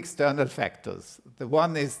 2 external factors. The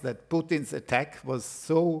one is that Putin's attack was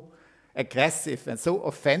so aggressive and so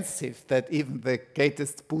offensive that even the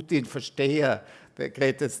greatest Putin-Versteher, the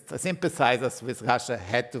greatest sympathizers with Russia,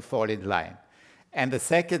 had to fall in line. And the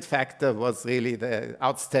second factor was really the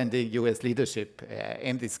outstanding US leadership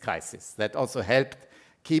in this crisis that also helped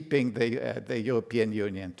keeping the European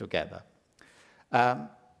Union together.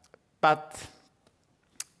 But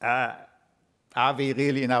are we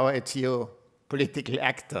really now a geopolitical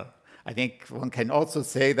actor? I think one can also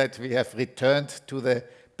say that we have returned to the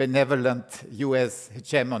benevolent US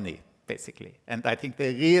hegemony, basically. And I think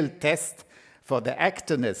the real test for the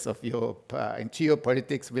actorness of Europe in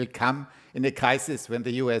geopolitics will come in a crisis when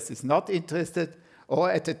the US is not interested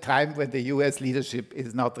or at a time when the US leadership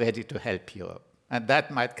is not ready to help Europe. And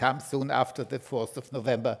that might come soon after the 4th of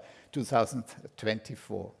November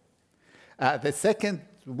 2024. The second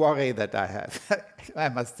worry that I have, I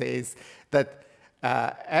must say, is that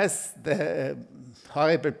as the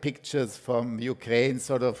horrible pictures from Ukraine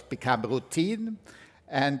sort of become routine,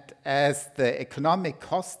 and as the economic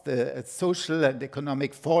cost, the social and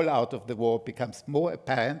economic fallout of the war becomes more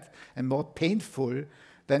apparent and more painful,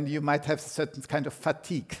 then you might have a certain kind of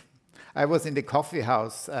fatigue. I was in the coffee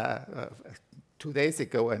house 2 days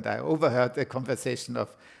ago, and I overheard a conversation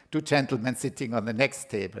of 2 gentlemen sitting on the next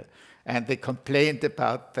table. And they complained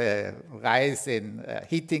about the rise in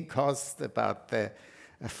heating costs, about the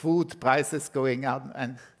food prices going up.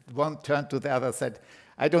 And one turned to the other and said,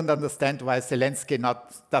 I don't understand why Zelensky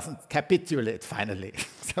doesn't capitulate finally.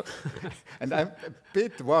 So, and I'm a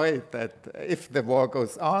bit worried that if the war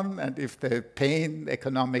goes on and if the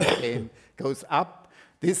economic pain goes up,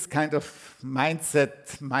 this kind of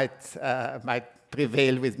mindset might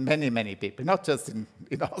prevail with many, many people, not just in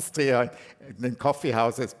Austria, in coffee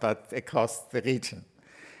houses, but across the region.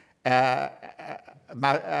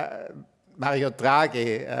 Mario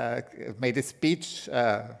Draghi made a speech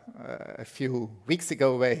a few weeks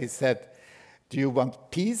ago where he said, do you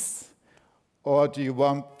want peace or do you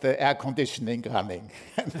want the air conditioning running?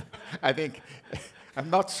 I'm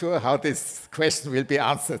not sure how this question will be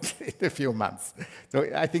answered in a few months. So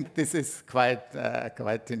I think this is quite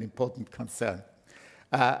an important concern.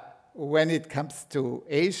 When it comes to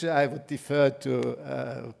Asia, I would defer to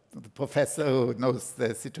the professor who knows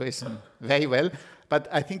the situation very well. But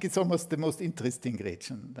I think it's almost the most interesting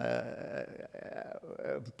region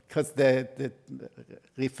because the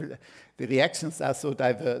reactions are so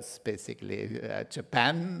diverse, basically.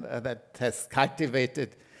 Japan, that has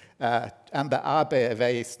cultivated under Abe a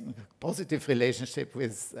very positive relationship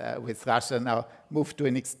with Russia, now moved to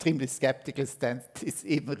an extremely skeptical stance, is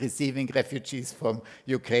even receiving refugees from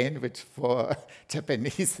Ukraine, which for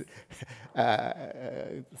Japanese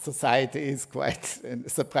society is quite a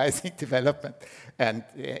surprising development. And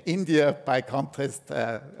India, by contrast,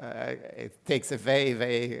 it takes a very,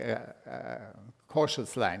 very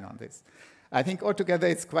cautious line on this. I think altogether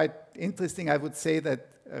it's quite interesting. I would say that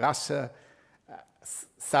Russia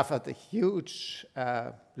suffered a huge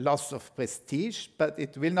loss of prestige, but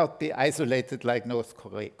it will not be isolated like North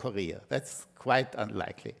Korea. That's quite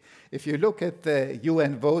unlikely. If you look at the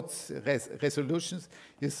UN votes resolutions,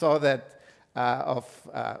 you saw that of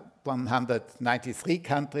 193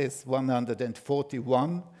 countries,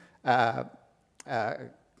 141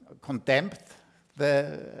 condemned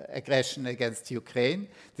the aggression against Ukraine.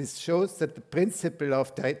 This shows that the principle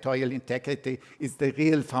of territorial integrity is the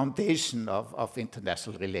real foundation of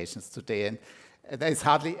international relations today. And there is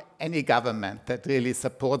hardly any government that really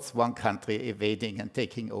supports one country invading and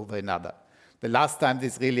taking over another. The last time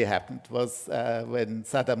this really happened was when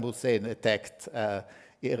Saddam Hussein attacked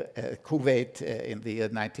Kuwait in the year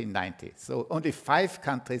 1990. So only 5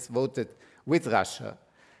 countries voted with Russia.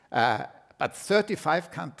 But 35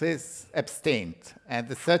 countries abstained, and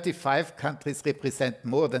the 35 countries represent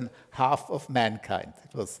more than half of mankind.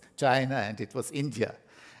 It was China and it was India.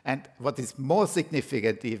 And what is more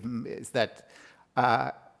significant even is that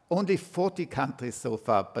only 40 countries so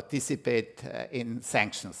far participate in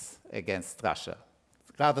sanctions against Russia.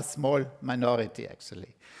 Rather small minority,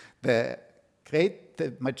 actually. The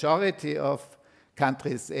majority of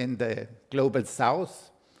countries in the global south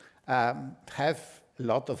have a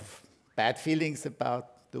lot of bad feelings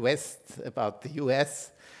about the West, about the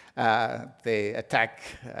US. They attack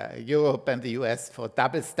Europe and the US for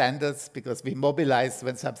double standards because we mobilize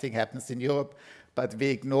when something happens in Europe, but we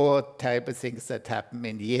ignore terrible things that happen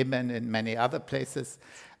in Yemen and many other places.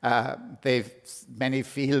 Many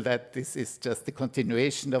feel that this is just the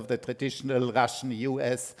continuation of the traditional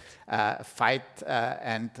Russian-US fight,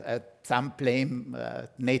 and some blame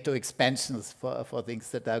NATO expansions for things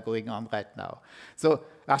that are going on right now. So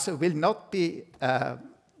Russia will not be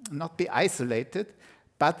isolated,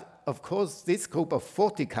 but of course this group of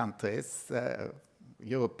 40 countries,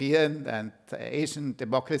 European and Asian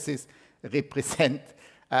democracies, represent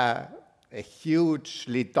a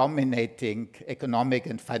hugely dominating economic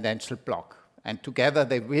and financial bloc. And together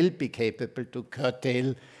they will be capable to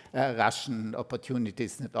curtail Russian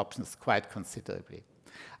opportunities and options quite considerably.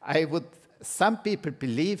 Some people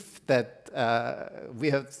believe that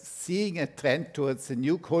we are seeing a trend towards a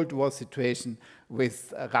new Cold War situation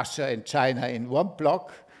with Russia and China in one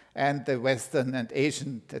bloc and the Western and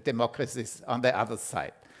Asian democracies on the other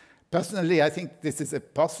side. Personally, I think this is a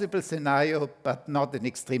possible scenario, but not an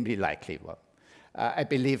extremely likely one. I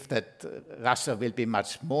believe that Russia will be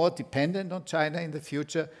much more dependent on China in the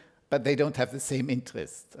future, but they don't have the same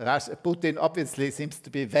interest. Putin obviously seems to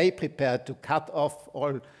be very prepared to cut off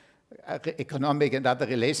all economic and other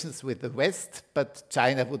relations with the West, but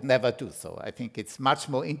China would never do so. I think it's much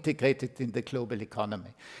more integrated in the global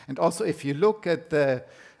economy. And also, if you look at the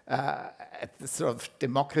sort of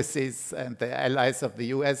democracies and the allies of the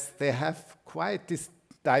US, they have quite this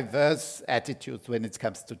diverse attitudes when it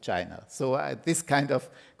comes to China. So this kind of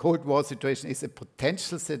Cold War situation is a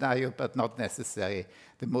potential scenario, but not necessarily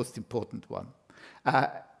the most important one.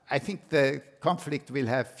 I think the conflict will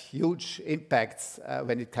have huge impacts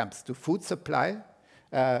when it comes to food supply.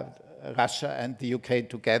 Russia and the Ukraine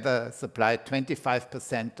together supply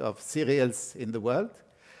 25% of cereals in the world.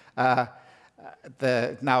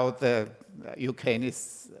 now the Ukraine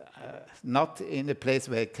is not in a place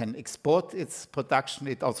where it can export its production.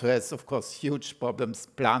 It also has, of course, huge problems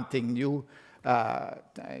planting new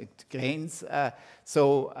grains.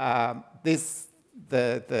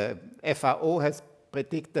 The FAO has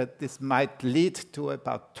predicted this might lead to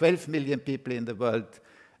about 12 million people in the world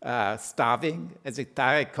starving as a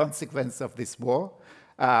direct consequence of this war.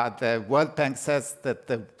 The World Bank says that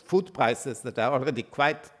the food prices that are already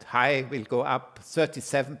quite high will go up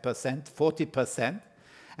 37%, 40%.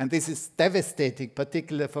 And this is devastating,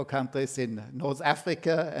 particularly for countries in North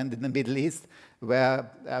Africa and in the Middle East, where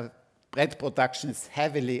bread production is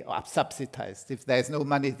heavily subsidized. If there's no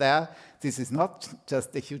money there, this is not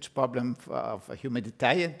just a huge problem of a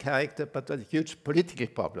humanitarian character, but a huge political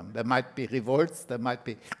problem. There might be revolts, there might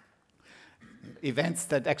be events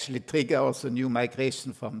that actually trigger also new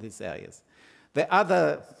migration from these areas. The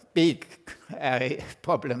other big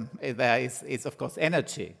problem there is of course,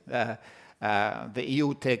 energy. The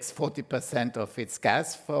EU takes 40% of its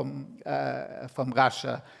gas from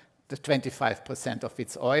Russia, the 25% of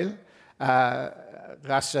its oil.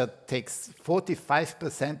 Russia takes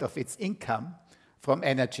 45% of its income from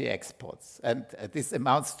energy exports. And this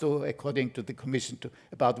amounts to, according to the Commission, to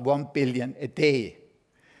about 1 billion a day.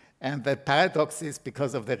 And the paradox is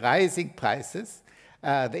because of the rising prices,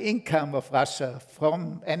 the income of Russia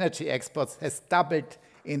from energy exports has doubled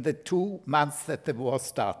in the 2 months that the war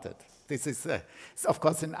started. This is, of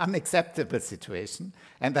course, an unacceptable situation.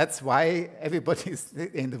 And that's why everybody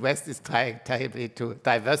in the West is trying terribly to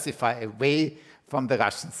diversify away from the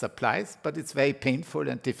Russian supplies. But it's very painful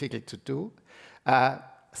and difficult to do.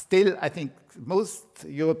 Still, I think most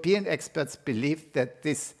European experts believe that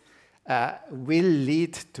this will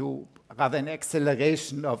lead to rather an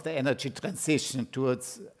acceleration of the energy transition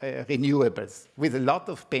towards renewables with a lot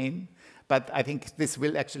of pain. But I think this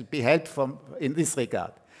will actually be helpful in this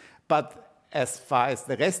regard. But as far as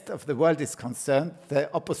the rest of the world is concerned, the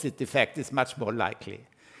opposite effect is much more likely.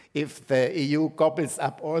 If the EU gobbles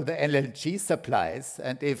up all the LNG supplies,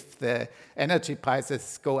 and if the energy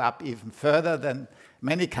prices go up even further, then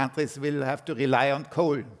many countries will have to rely on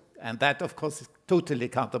coal. And that, of course, is totally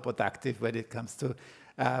counterproductive when it comes to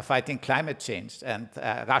fighting climate change. And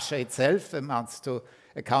Russia itself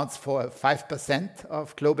accounts for 5%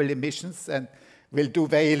 of global emissions, and will do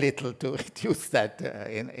very little to reduce that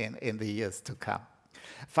in the years to come.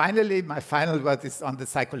 Finally, my final word is on the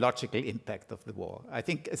psychological impact of the war. I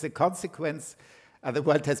think as a consequence, the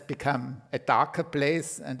world has become a darker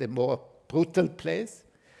place and a more brutal place.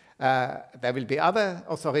 There will be other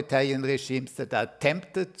authoritarian regimes that are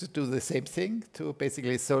tempted to do the same thing, to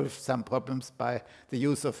basically solve some problems by the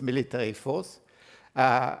use of military force.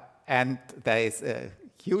 And there is a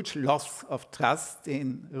huge loss of trust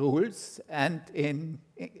in rules and in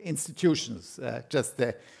institutions. Just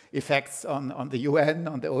the effects on the UN,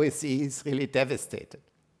 on the OSCE is really devastated.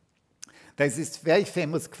 There's this very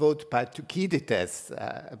famous quote by Thucydides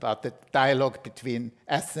about the dialogue between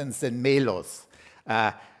Athens and Melos,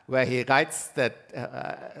 where he writes that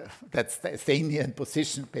that's the Athenian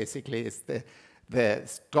position, basically, is the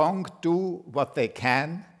strong do what they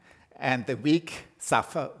can and the weak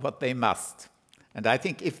suffer what they must. And I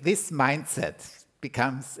think if this mindset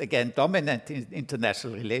becomes, again, dominant in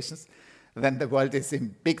international relations, then the world is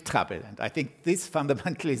in big trouble. And I think this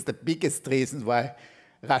fundamentally is the biggest reason why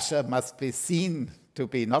Russia must be seen to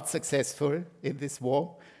be not successful in this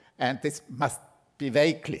war. And this must be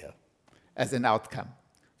very clear as an outcome.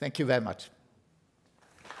 Thank you very much.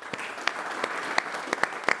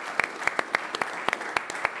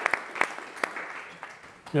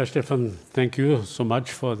 Yeah, Stefan, thank you so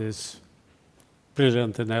much for this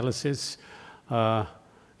brilliant analysis,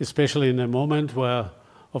 especially in a moment where,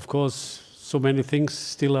 of course, so many things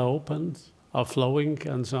still are open, are flowing,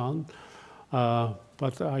 and so on.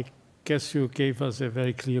 But I guess you gave us a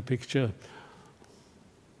very clear picture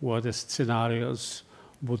where the scenarios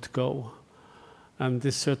would go. And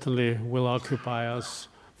this certainly will occupy us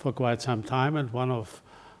for quite some time. And one of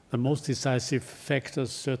the most decisive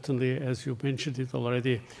factors, certainly, as you mentioned it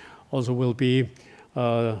already, also will be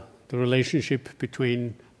the relationship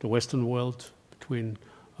between the Western world, between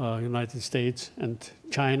United States and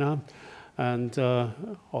China, and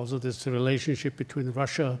also this relationship between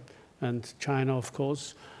Russia and China, of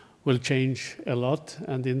course, will change a lot.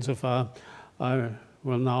 And insofar, I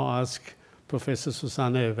will now ask Professor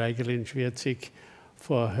Susanne Weigelin-Schwiedrzik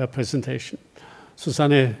for her presentation.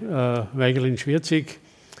 Susanne Weigelin-Schwiedrzik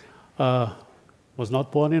was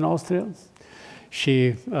not born in Austria.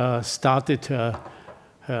 She started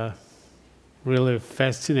her really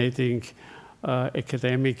fascinating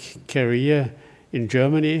academic career in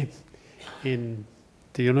Germany, in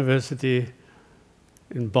the university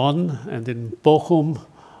in Bonn and in Bochum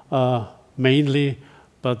mainly,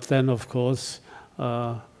 but then of course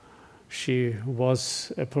she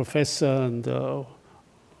was a professor and a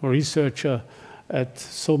researcher at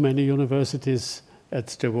so many universities at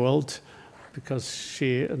the world, because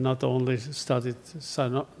she not only studied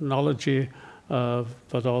sinology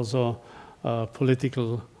but also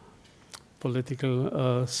political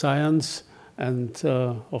science and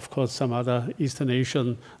of course some other Eastern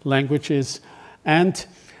Asian languages. And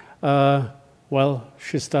well,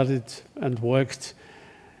 she studied and worked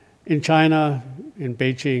in China, in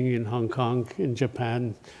Beijing, in Hong Kong, in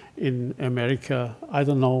Japan, in America. I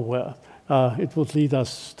don't know where. It would lead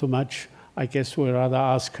us too much. I guess we'd rather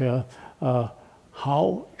ask her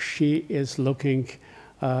how she is looking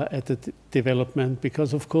at the development,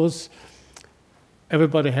 because of course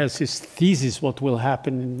everybody has his thesis what will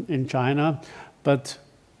happen in China, but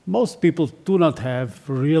most people do not have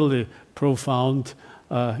really profound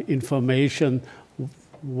information.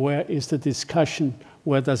 Where is the discussion?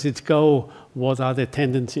 Where does it go? What are the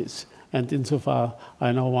tendencies? And insofar,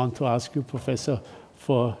 I now want to ask you, Professor,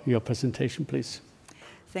 for your presentation, please.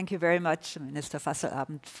 Thank you very much, Minister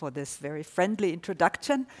Fasslabend, for this very friendly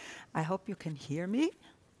introduction. I hope you can hear me.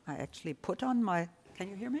 I actually put on my... Can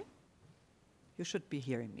you hear me? You should be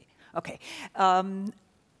hearing me. Okay.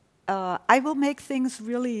 I will make things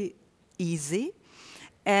really easy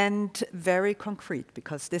and very concrete,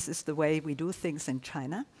 because this is the way we do things in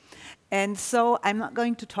China. And so I'm not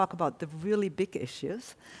going to talk about the really big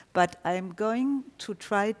issues, but I'm going to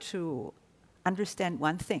try to understand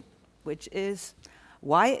one thing, which is,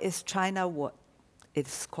 why is China what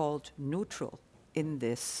is called neutral in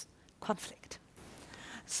this conflict?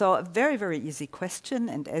 So a very, very easy question,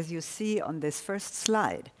 and as you see on this first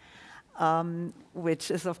slide,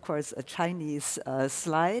 which is of course a Chinese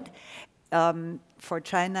slide, for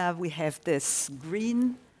China we have this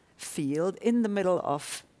green field in the middle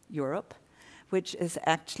of Europe, which is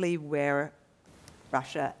actually where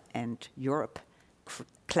Russia and Europe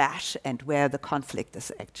clash and where the conflict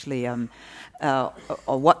is actually, or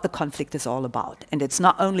what the conflict is all about. And it's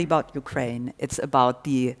not only about Ukraine, it's about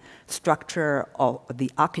the structure or the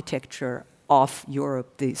architecture of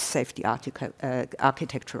Europe, the safety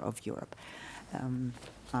architecture of Europe.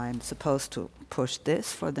 I'm supposed to push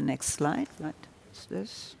this for the next slide, right? What's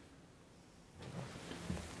this?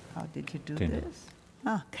 How did you do this?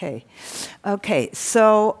 Okay. Okay,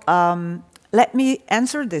 so let me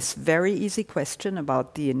answer this very easy question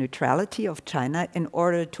about the neutrality of China in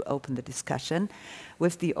order to open the discussion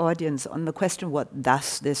with the audience on the question, what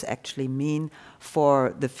does this actually mean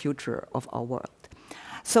for the future of our world?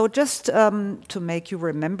 So just to make you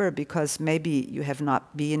remember, because maybe you have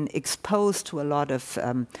not been exposed to a lot of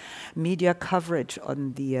media coverage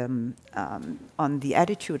on the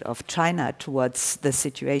attitude of China towards the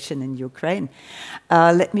situation in Ukraine,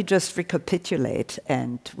 let me just recapitulate.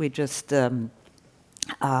 And we just heard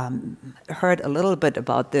a little bit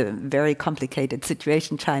about the very complicated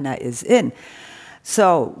situation China is in.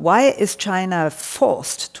 So why is China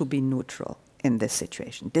forced to be neutral in this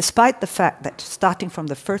situation, despite the fact that starting from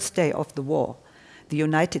the first day of the war, the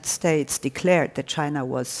United States declared that China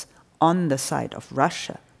was on the side of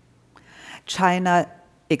Russia? China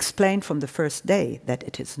explained from the first day that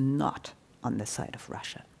it is not on the side of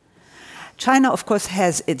Russia. China, of course,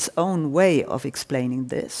 has its own way of explaining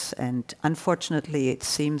this, and unfortunately it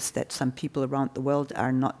seems that some people around the world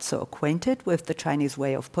are not so acquainted with the Chinese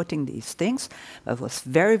way of putting these things. It was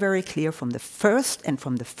very, very clear from the first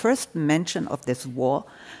mention of this war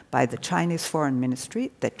by the Chinese Foreign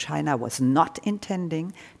Ministry that China was not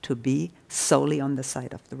intending to be solely on the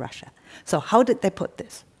side of Russia. So how did they put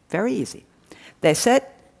this? Very easy. They said,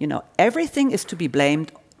 you know, everything is to be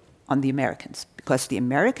blamed on the Americans, because the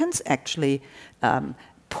Americans actually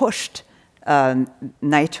pushed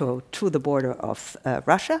NATO to the border of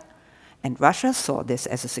Russia, and Russia saw this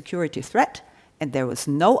as a security threat, and there was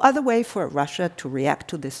no other way for Russia to react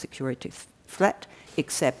to this security threat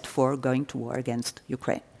except for going to war against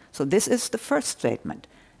Ukraine. So this is the first statement,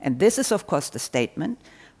 and this is, of course, the statement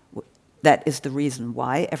that is the reason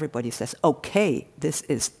why everybody says, okay, this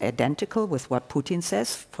is identical with what Putin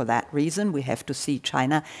says. For that reason, we have to see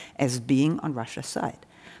China as being on Russia's side.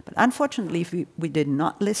 But unfortunately, we did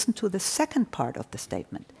not listen to the second part of the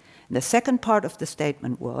statement. And the second part of the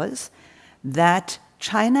statement was that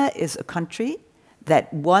China is a country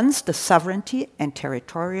that wants the sovereignty and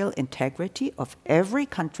territorial integrity of every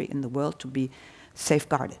country in the world to be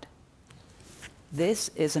safeguarded.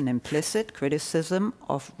 This is an implicit criticism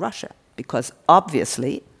of Russia, because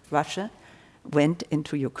obviously Russia went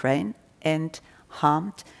into Ukraine and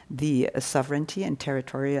harmed the sovereignty and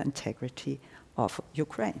territorial integrity of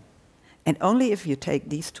Ukraine. And only if you take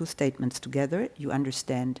these two statements together, you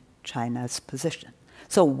understand China's position.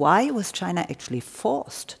 So why was China actually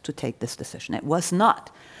forced to take this decision? It was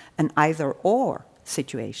not an either-or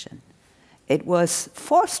situation. It was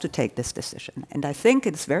forced to take this decision. And I think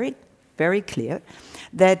it's very, very clear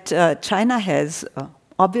that China has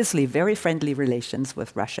obviously very friendly relations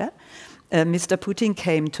with Russia. Mr. Putin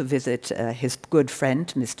came to visit his good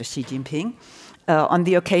friend, Mr. Xi Jinping, on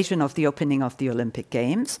the occasion of the opening of the Olympic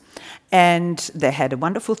Games. And they had a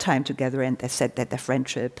wonderful time together, and they said that their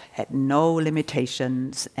friendship had no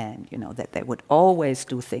limitations and, you know, that they would always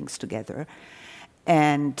do things together.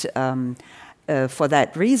 And for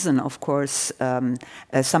that reason, of course,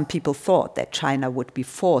 some people thought that China would be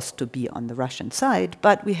forced to be on the Russian side,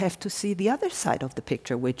 but we have to see the other side of the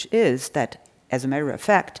picture, which is that, as a matter of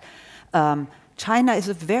fact, China is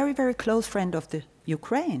a very, very close friend of the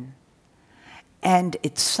Ukraine. And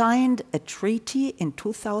it signed a treaty in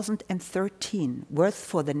 2013 worth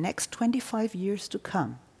for the next 25 years to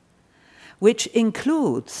come, which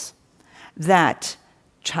includes that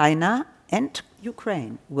China and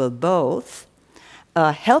Ukraine will both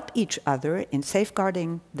help each other in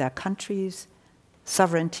safeguarding their country's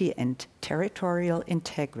sovereignty and territorial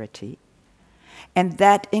integrity, and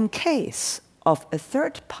that in case of a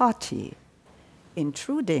third party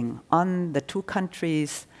intruding on the two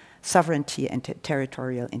countries' sovereignty and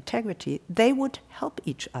territorial integrity, they would help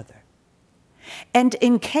each other. And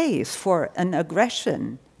in case for an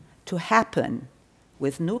aggression to happen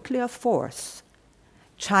with nuclear force,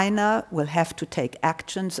 China will have to take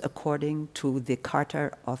actions according to the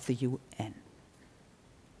Charter of the UN.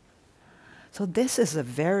 So this is a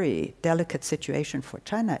very delicate situation for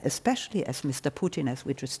China, especially as Mr. Putin, as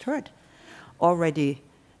we just heard, already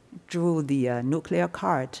drew the nuclear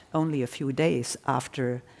card only a few days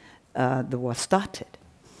after the war started.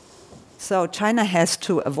 So China has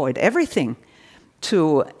to avoid everything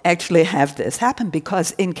to actually have this happen,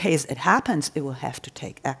 because in case it happens, it will have to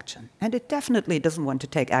take action. And it definitely doesn't want to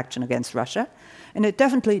take action against Russia, and it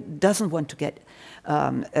definitely doesn't want to get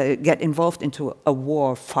involved into a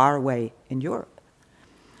war far away in Europe.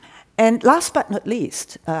 And last but not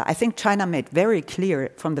least, I think China made very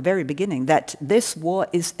clear from the very beginning that this war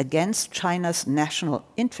is against China's national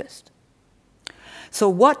interest. So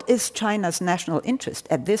what is China's national interest?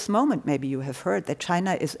 At this moment, maybe you have heard that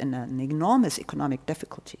China is in an enormous economic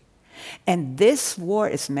difficulty. And this war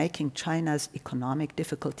is making China's economic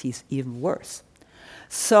difficulties even worse.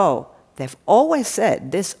 So they've always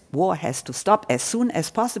said this war has to stop as soon as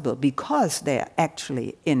possible because they are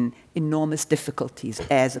actually in enormous difficulties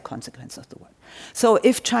as a consequence of the war. So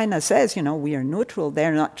if China says, you know, we are neutral,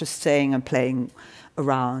 they're not just saying and playing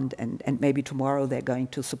around and maybe tomorrow they're going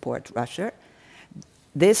to support Russia.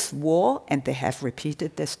 This war, and they have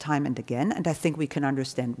repeated this time and again, and I think we can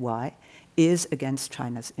understand why, is against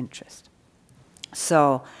China's interest.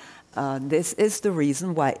 So this is the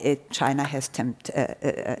reason why China has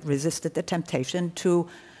resisted the temptation to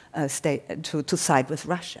side with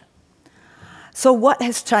Russia. So what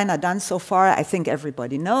has China done so far? I think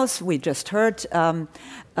everybody knows. We just heard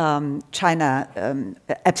China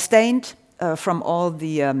abstained from all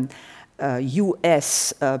the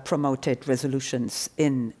US promoted resolutions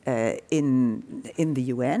in the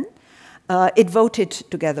UN. It voted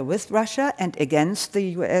together with Russia and against the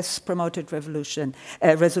US promoted resolution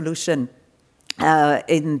in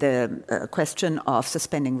the question of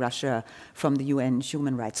suspending Russia from the UN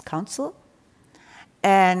Human Rights Council.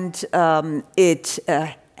 And it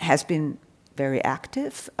has been very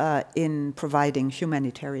active in providing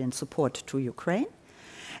humanitarian support to Ukraine.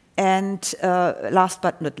 And last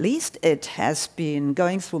but not least, it has been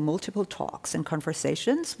going through multiple talks and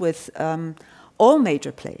conversations with all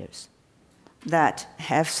major players that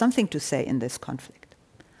have something to say in this conflict.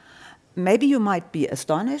 Maybe you might be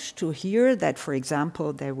astonished to hear that, for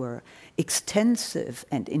example, there were extensive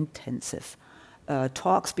and intensive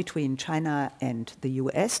talks between China and the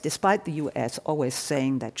US, despite the US always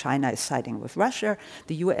saying that China is siding with Russia.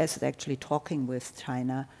 The US is actually talking with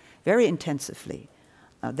China very intensively.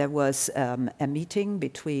 There was a meeting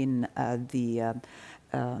between the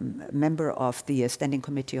member of the Standing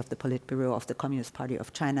Committee of the Politburo of the Communist Party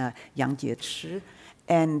of China, Yang Jiechi,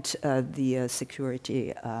 and the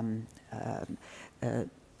security, how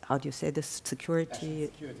do you say this?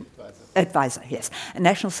 Security advisor, yes. A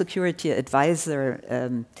national security advisor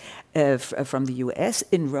from the US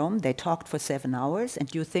in Rome. They talked for 7 hours. And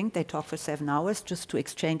do you think they talked for 7 hours just to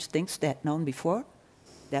exchange things they had known before?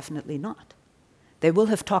 Definitely not. They will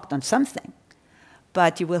have talked on something,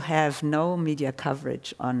 but you will have no media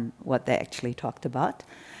coverage on what they actually talked about.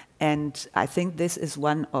 And I think this is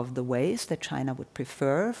one of the ways that China would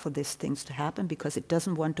prefer for these things to happen, because it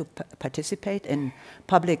doesn't want to participate in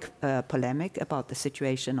public polemic about the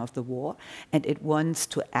situation of the war, and it wants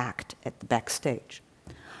to act at the backstage.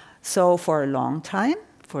 So for a long time,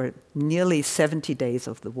 for nearly 70 days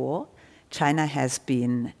of the war, China has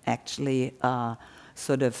been actually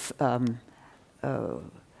sort of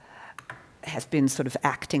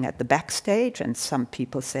acting at the backstage, and some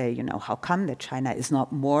people say, you know, how come that China is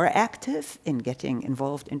not more active in getting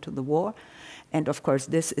involved into the war? And of course,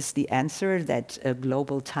 this is the answer that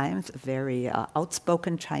Global Times, a very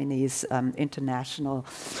outspoken Chinese international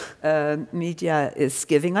media, is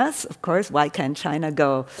giving us. Of course, why can't China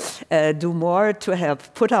go do more to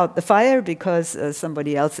help put out the fire? Because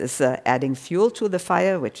somebody else is adding fuel to the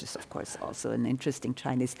fire, which is, of course, also an interesting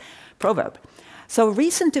Chinese proverb. So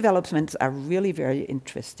recent developments are really very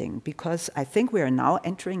interesting, because I think we are now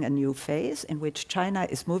entering a new phase in which China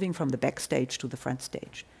is moving from the backstage to the front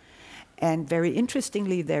stage. And very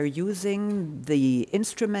interestingly, they're using the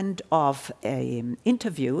instrument of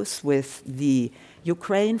interviews with the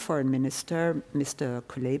Ukraine foreign minister, Mr.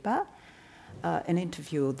 Kuleba, an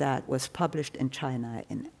interview that was published in China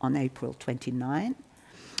on April 29.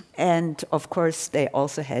 And of course, they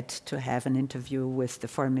also had to have an interview with the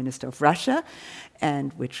foreign minister of Russia,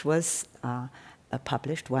 and which was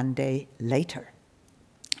published one day later.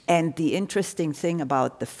 And the interesting thing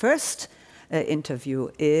about the first interview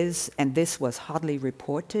is, and this was hardly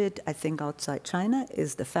reported, I think, outside China,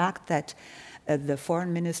 is the fact that the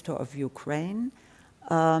foreign minister of Ukraine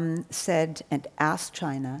said and asked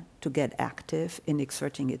China to get active in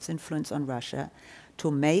exerting its influence on Russia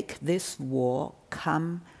to make this war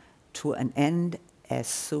come to an end as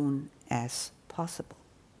soon as possible.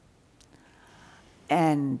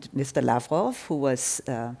 And Mr. Lavrov, who was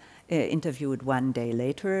interviewed one day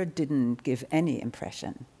later, didn't give any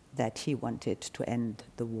impression that he wanted to end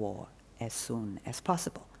the war as soon as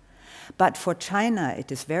possible. But for China,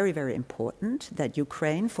 it is very, very important that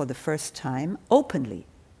Ukraine, for the first time, openly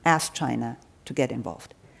asked China to get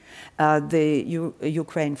involved. The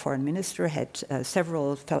Ukraine foreign minister had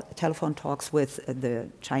several telephone talks with the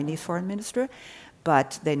Chinese foreign minister,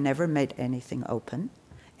 but they never made anything open.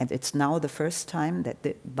 And it's now the first time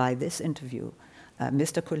that by this interview,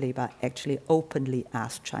 Mr. Kuleba actually openly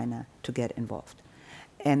asked China to get involved.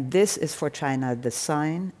 And this is for China the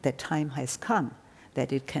sign that time has come,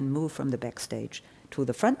 that it can move from the backstage to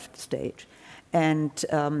the front stage. And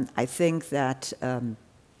I think that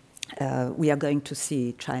we are going to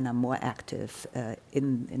see China more active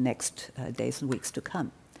in the next days and weeks to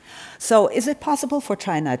come. So is it possible for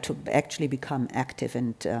China to actually become active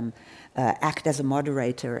and act as a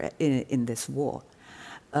moderator in this war?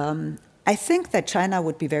 I think that China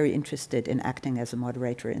would be very interested in acting as a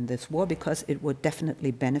moderator in this war, because it would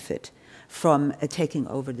definitely benefit from taking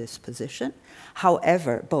over this position.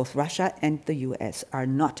 However, both Russia and the US are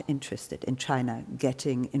not interested in China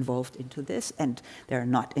getting involved into this, and they're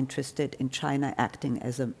not interested in China acting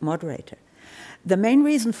as a moderator. The main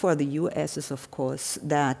reason for the US is, of course,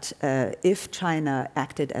 that if China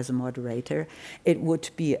acted as a moderator, it would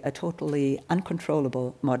be a totally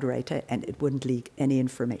uncontrollable moderator, and it wouldn't leak any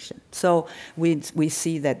information. So we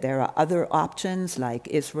see that there are other options like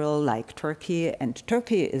Israel, like Turkey, and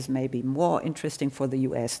Turkey is maybe more interesting for the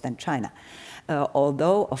US than China.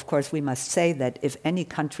 Although, of course, we must say that if any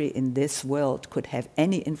country in this world could have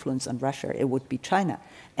any influence on Russia, it would be China,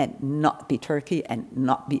 and not be Turkey, and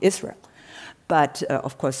not be Israel. But,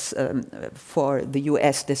 of course, for the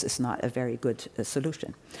US, this is not a very good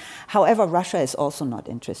solution. However, Russia is also not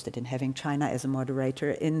interested in having China as a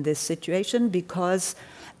moderator in this situation, because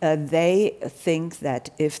they think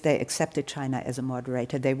that if they accepted China as a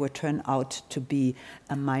moderator, they would turn out to be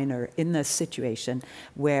a minor in a situation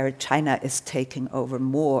where China is taking over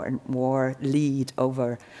more and more lead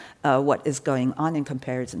over what is going on in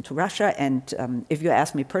comparison to Russia. And if you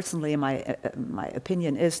ask me personally, my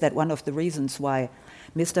opinion is that one of the reasons why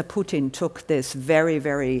Mr. Putin took this very,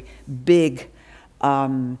 very big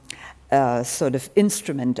sort of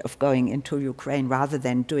instrument of going into Ukraine rather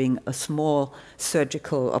than doing a small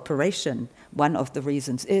surgical operation, one of the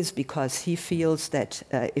reasons is because he feels that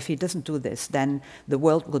if he doesn't do this, then the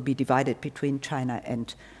world will be divided between China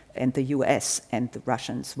and the US, and the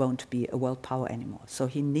Russians won't be a world power anymore. So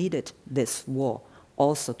he needed this war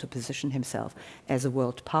also to position himself as a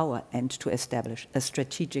world power and to establish a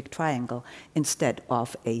strategic triangle instead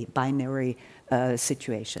of a binary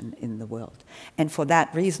situation in the world. And for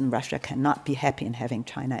that reason, Russia cannot be happy in having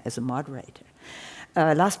China as a moderator.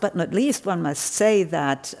 Last but not least, one must say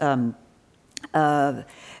that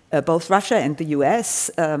both Russia and the US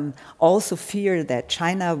also fear that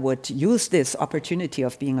China would use this opportunity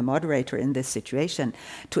of being a moderator in this situation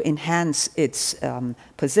to enhance its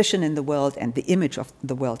position in the world and the image of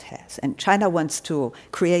the world has. And China wants to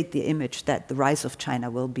create the image that the rise of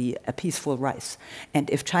China will be a peaceful rise. And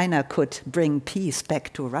if China could bring peace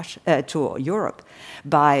back to to Europe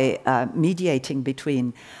by mediating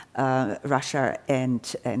between Russia and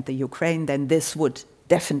the Ukraine, then this would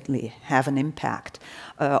definitely have an impact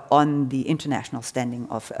on the international standing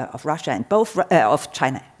of Russia and of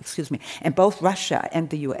China, excuse me, and both Russia and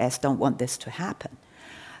the US don't want this to happen.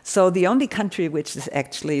 So the only country which is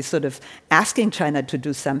actually sort of asking China to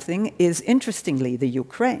do something is, interestingly, the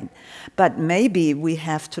Ukraine. But maybe we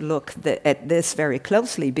have to look at this very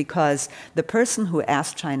closely, because the person who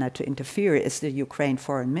asked China to interfere is the Ukraine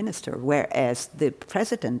foreign minister, whereas the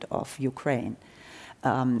president of Ukraine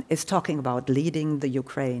is talking about leading the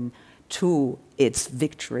Ukraine to its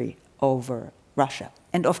victory over Russia.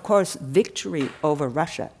 And of course, victory over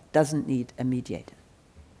Russia doesn't need a mediator.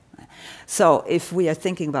 So if we are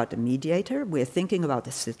thinking about a mediator, we're thinking about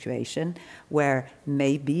a situation where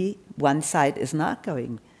maybe one side is not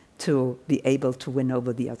going to be able to win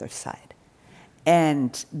over the other side.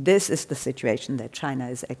 And this is the situation that China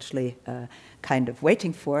is actually kind of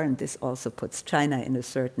waiting for, and this also puts China in a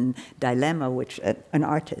certain dilemma, which an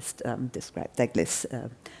artist described like this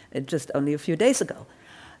just only a few days ago.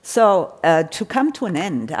 So to come to an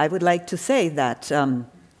end, I would like to say that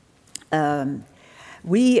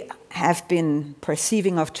we have been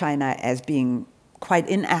perceiving of China as being quite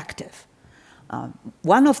inactive.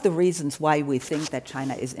 One of the reasons why we think that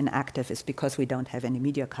China is inactive is because we don't have any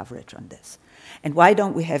media coverage on this. And why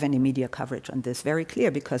don't we have any media coverage on this? Very clear,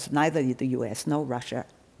 because neither the US nor Russia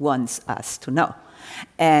wants us to know.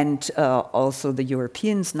 And also the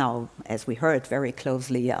Europeans now, as we heard, very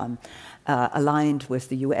closely aligned with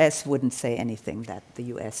the US, wouldn't say anything that the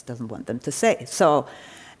US doesn't want them to say. So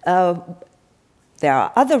there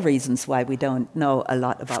are other reasons why we don't know a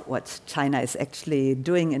lot about what China is actually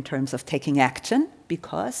doing in terms of taking action,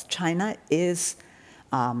 because China is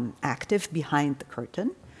active behind the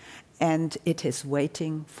curtain, and it is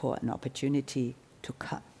waiting for an opportunity to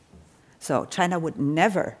come. So China would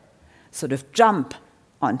never sort of jump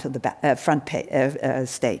onto the front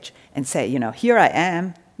stage and say, you know, here I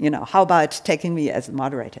am, you know, how about taking me as a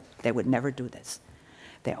moderator? They would never do this.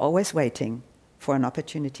 They're always waiting for an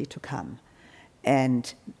opportunity to come.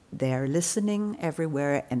 And they're listening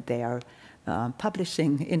everywhere, and they are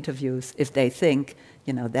publishing interviews if they think,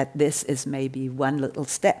 you know, that this is maybe one little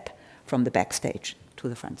step from the backstage to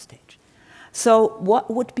the front stage. So what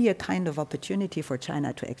would be a kind of opportunity for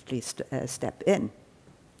China to actually step in?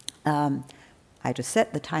 I just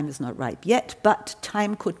said the time is not ripe yet, but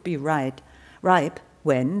time could be ripe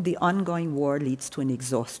when the ongoing war leads to an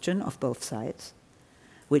exhaustion of both sides,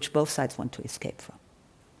 which both sides want to escape from.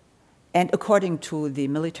 And according to the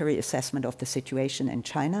military assessment of the situation in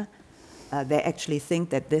China, they actually think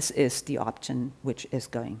that this is the option which is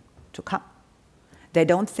going to come. They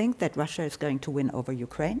don't think that Russia is going to win over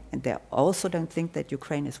Ukraine, and they also don't think that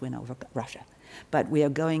Ukraine is win over Russia. But we are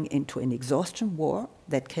going into an exhaustion war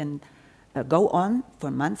that can go on for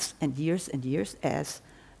months and years, as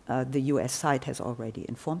the US side has already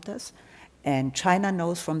informed us. And China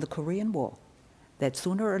knows from the Korean War that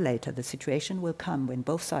sooner or later the situation will come when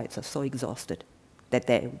both sides are so exhausted that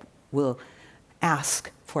they will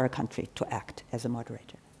ask for a country to act as a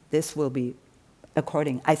moderator. This will be,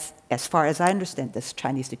 as far as I understand this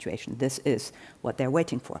Chinese situation, this is what they're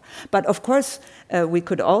waiting for. But of course, we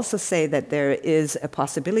could also say that there is a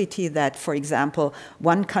possibility that, for example,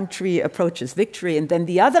 one country approaches victory and then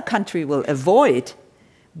the other country will avoid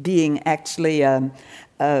being actually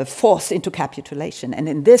forced into capitulation. And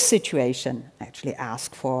in this situation, actually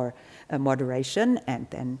ask for moderation, and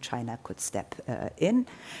then China could step in.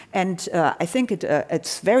 And I think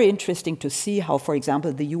it's very interesting to see how, for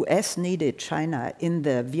example, the US needed China in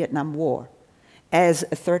the Vietnam War as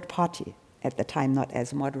a third party at the time, not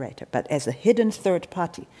as a moderator, but as a hidden third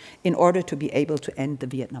party in order to be able to end the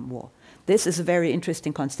Vietnam War. This is a very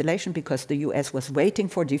interesting constellation because the US was waiting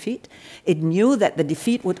for defeat. It knew that the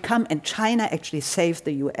defeat would come, and China actually saved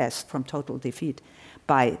the US from total defeat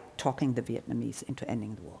by talking the Vietnamese into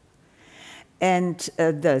ending the war. And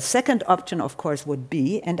the second option, of course, would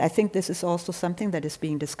be, and I think this is also something that is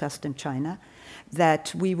being discussed in China,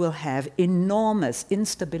 that we will have enormous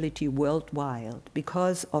instability worldwide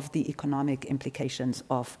because of the economic implications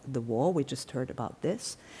of the war. We just heard about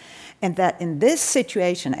this. And that in this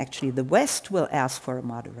situation, actually, the West will ask for a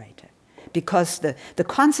moderator because the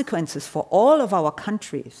consequences for all of our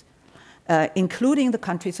countries including the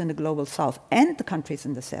countries in the global south and the countries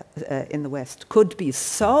in the West, could be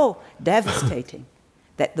so devastating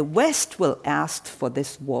that the West will ask for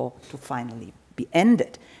this war to finally be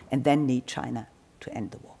ended and then need China to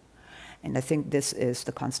end the war. And I think this is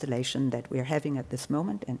the constellation that we're having at this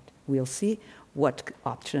moment, and we'll see what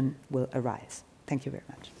option will arise. Thank you very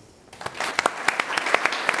much.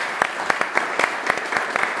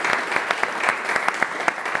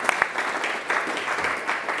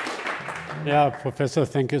 Yeah, Professor,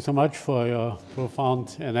 thank you so much for your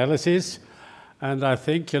profound analysis. And I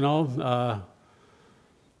think,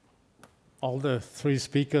 all the three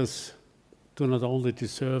speakers do not only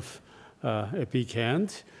deserve a big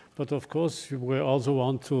hand, but of course we also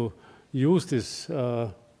want to use this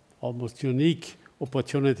almost unique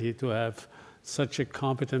opportunity to have such a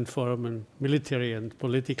competent forum in military and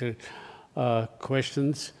political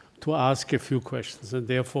questions to ask a few questions. And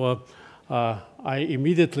therefore, I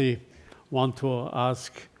immediately want to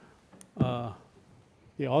ask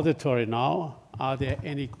the auditory now, are there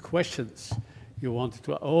any questions you wanted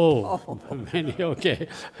to? Oh, many, okay.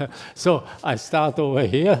 So I start over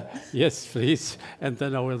here. Yes, please. And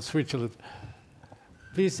then I will switch a little.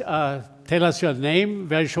 Please tell us your name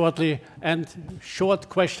very shortly and short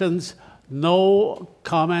questions, no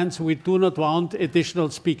comments. We do not want additional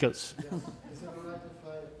speakers. Yes. Is it all right if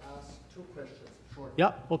I ask two questions? Short.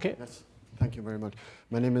 Yeah, okay. Yes. Thank you very much.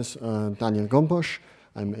 My name is Daniel Gombosch.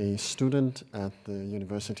 I'm a student at the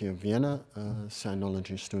University of Vienna,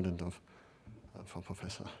 Sinology student for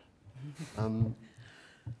Professor.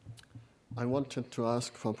 I wanted to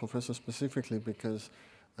ask for Professor specifically because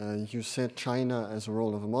you said China as a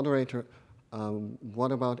role of a moderator.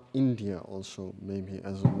 What about India also maybe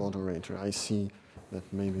as a moderator? I see that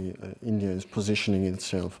maybe India is positioning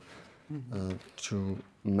itself to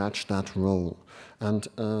match that role. And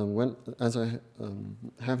as I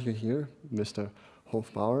have you here, Mr.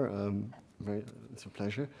 Hofbauer, it's a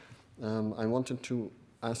pleasure. I wanted to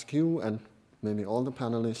ask you and maybe all the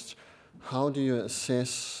panelists, how do you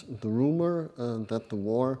assess the rumor that the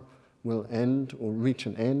war will end or reach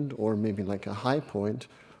an end or maybe like a high point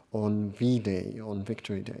on V-Day, on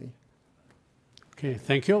Victory Day? Okay,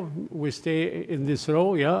 thank you. We stay in this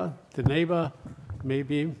row, yeah? The neighbor,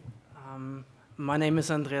 maybe. My name is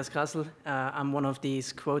Andreas Grassel. I'm one of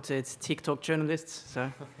these quoted TikTok journalists,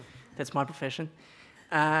 so that's my profession.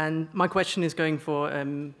 And my question is going for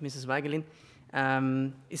Mrs. Weigelin.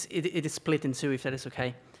 It is split in two, if that is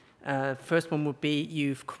okay. First one would be,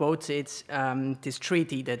 you've quoted this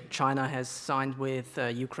treaty that China has signed with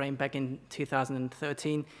Ukraine back in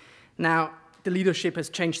 2013. Now, the leadership has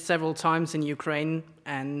changed several times in Ukraine,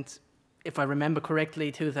 and if I remember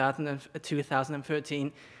correctly,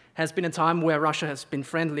 2013 has been a time where Russia has been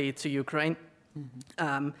friendly to Ukraine.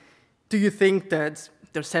 Mm-hmm. Do you think that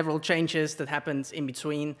there are several changes that happened in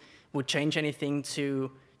between would change anything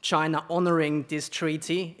to China honoring this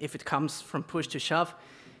treaty if it comes from push to shove?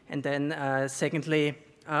 And then secondly,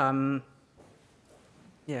 I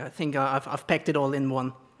think I've packed it all in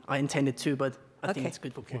one. I intended to, but I think it's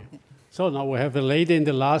good for one. So now we have a lady in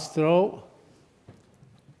the last row.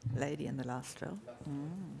 Lady in the last row. Mm.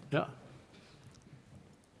 Yeah.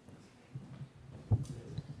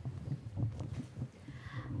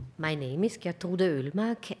 My name is Gertrude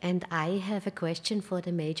Oehlmark, and I have a question for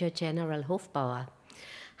the Major General Hofbauer.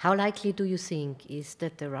 How likely do you think is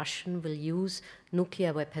that the Russians will use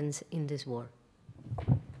nuclear weapons in this war?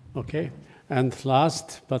 Okay, and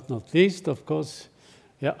last but not least, of course,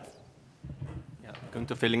 yeah.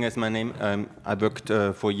 Günther Fellinger is my name. I worked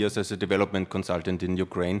 4 years as a development consultant in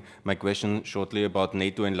Ukraine. My question shortly about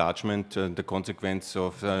NATO enlargement, the consequence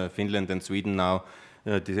of Finland and Sweden now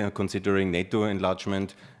considering NATO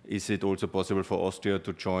enlargement. Is it also possible for Austria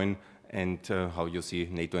to join, and how you see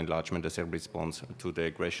NATO enlargement as a response to the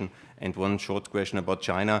aggression? And one short question about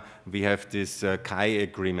China. We have this CAI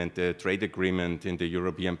agreement, the trade agreement in the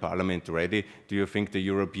European Parliament ready. Do you think the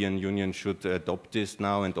European Union should adopt this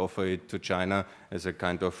now and offer it to China as a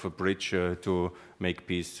kind of a bridge to make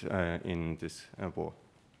peace in this war?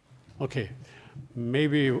 Okay,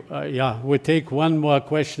 maybe, we take one more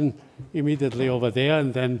question immediately over there,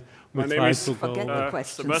 and then my name is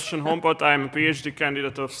Sebastian Hompot. I'm a PhD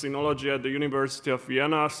candidate of Sinology at the University of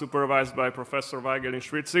Vienna, supervised by Professor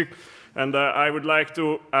Weigelin-Schwiedrzik. And I would like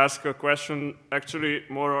to ask a question, actually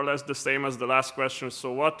more or less the same as the last question.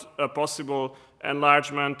 So what a possible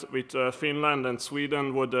enlargement with Finland and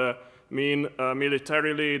Sweden would mean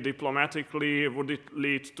militarily, diplomatically? Would it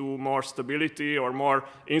lead to more stability or more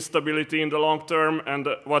instability in the long term? And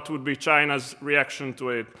what would be China's reaction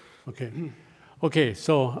to it? Okay. Okay,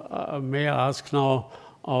 so may I ask now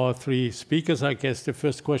our three speakers. I guess the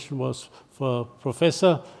first question was for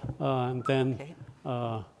Professor, and then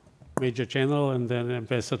Major General, and then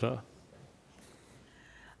Ambassador.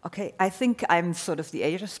 Okay, I think I'm sort of the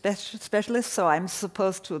Asia specialist, so I'm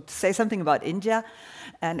supposed to say something about India.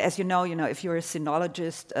 And as you know, if you're a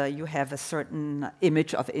sinologist, you have a certain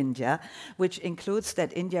image of India, which includes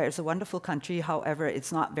that India is a wonderful country. However,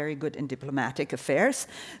 it's not very good in diplomatic affairs.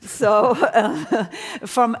 So,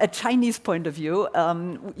 from a Chinese point of view,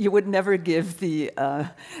 you would never give the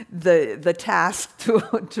task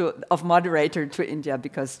of moderator to India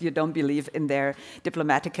because you don't believe in their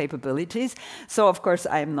diplomatic capabilities. So, of course,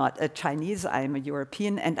 I'm not a Chinese, I'm a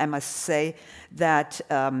European, and I must say that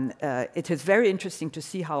it is very interesting to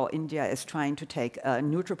see how India is trying to take a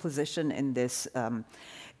neutral position in this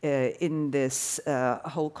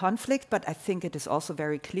whole conflict, but I think it is also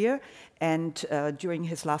very clear, and during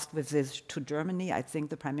his last visit to Germany, I think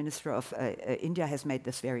the Prime Minister of India has made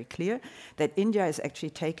this very clear, that India is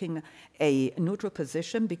actually taking a neutral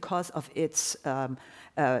position because of its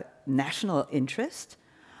national interest.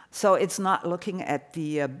 So it's not looking at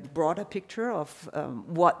the broader picture of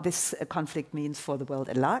what this conflict means for the world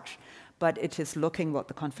at large, but it is looking what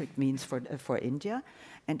the conflict means for India.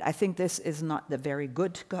 And I think this is not the very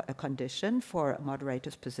good condition for a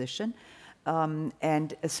moderator's position,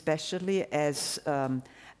 and especially as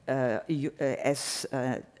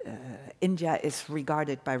India is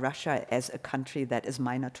regarded by Russia as a country that is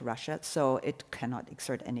minor to Russia, so it cannot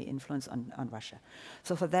exert any influence on Russia.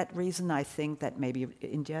 So for that reason, I think that maybe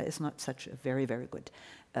India is not such a very, very good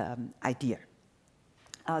idea.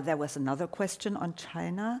 There was another question on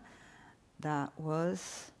China. That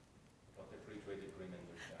was...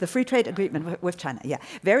 The free trade agreement with China, yeah.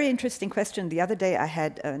 Very interesting question. The other day I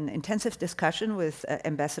had an intensive discussion with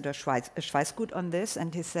Ambassador Schweizgut on this,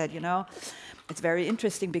 and he said, it's very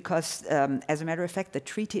interesting because, as a matter of fact, the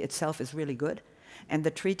treaty itself is really good. And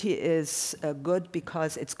the treaty is good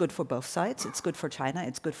because it's good for both sides. It's good for China,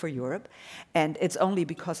 it's good for Europe. And it's only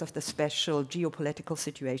because of the special geopolitical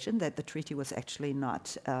situation that the treaty was actually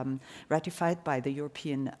not ratified by the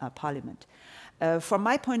European Parliament. From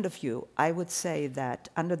my point of view, I would say that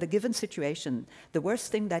under the given situation, the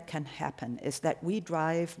worst thing that can happen is that we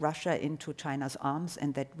drive Russia into China's arms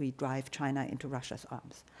and that we drive China into Russia's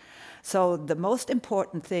arms. So the most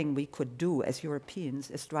important thing we could do as Europeans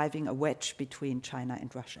is driving a wedge between China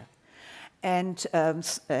and Russia. And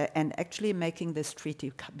actually making this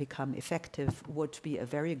treaty become effective would be a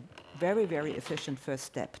very, very, very efficient first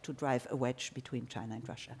step to drive a wedge between China and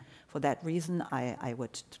Russia. For that reason, I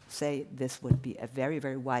would say this would be a very,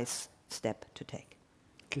 very wise step to take.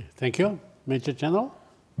 Okay, thank you. Major General?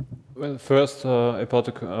 Well, first,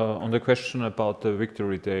 on the question about the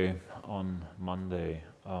Victory Day on Monday.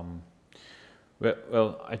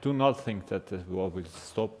 Well, I do not think that the war will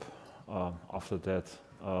stop after that.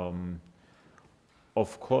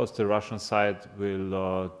 Of course, the Russian side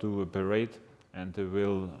will do a parade and they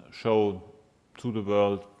will show to the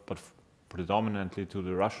world, but predominantly to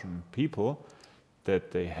the Russian people,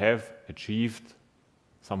 that they have achieved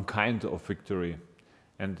some kind of victory.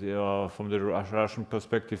 And from the Russian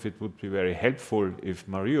perspective, it would be very helpful if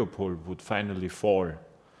Mariupol would finally fall.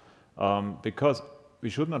 Because we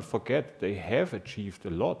should not forget, they have achieved a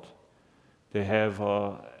lot. They have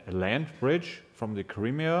a land bridge from the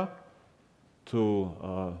Crimea to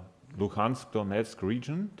Luhansk, Donetsk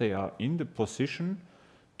region. They are in the position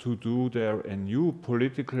to do a new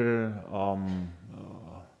political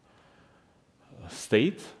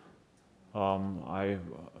state. From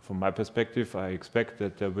my perspective, I expect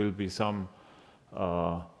that there will be some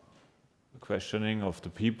questioning of the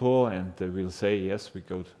people, and they will say, yes, we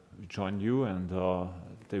join you, and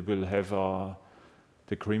they will have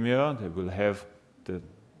the Crimea, they will have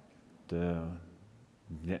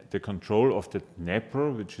the control of the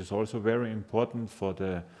Dnieper, which is also very important for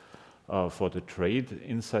the trade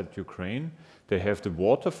inside Ukraine. They have the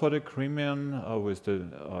water for the Crimean with the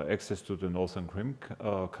access to the Northern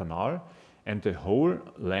Crimea Canal, and the whole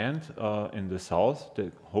land in the south,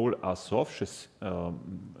 the whole Azov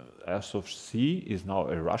Sea is now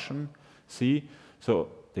a Russian sea. So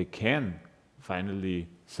they can finally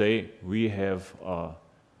say, we have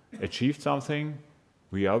achieved something,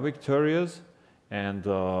 we are victorious, and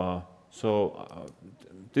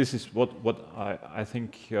this is what I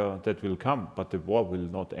think that will come, but the war will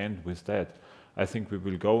not end with that. I think we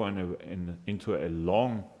will go into a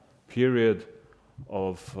long period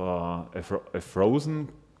of a frozen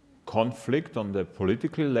conflict on the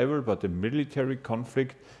political level, but the military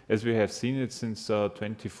conflict, as we have seen it since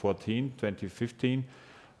 2014, 2015,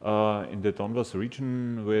 in the Donbas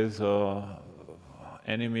region with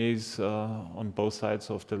enemies on both sides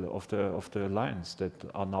of the lines that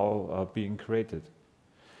are now being created.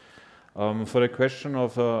 For the question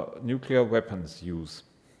of nuclear weapons use,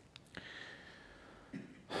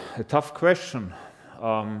 a tough question.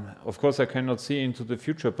 Of course, I cannot see into the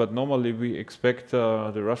future, but normally we expect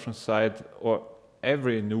the Russian side or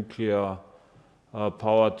every nuclear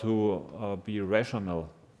power to be rational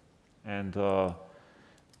and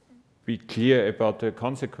be clear about the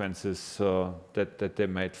consequences that they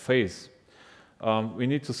might face. We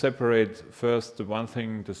need to separate first the one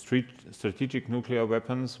thing, the strategic nuclear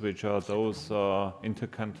weapons, which are those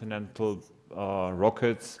intercontinental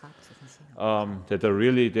rockets that are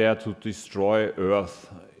really there to destroy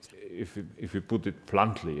Earth, if we put it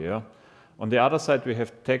bluntly. Yeah? On the other side, we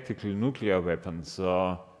have tactical nuclear weapons,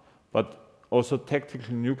 but also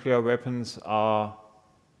tactical nuclear weapons are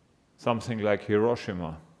something like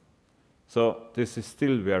Hiroshima. So this is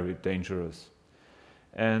still very dangerous.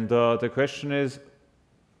 And the question is,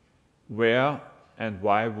 where and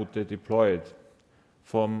why would they deploy it?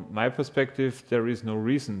 From my perspective, there is no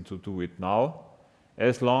reason to do it now,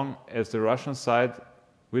 as long as the Russian side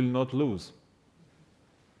will not lose.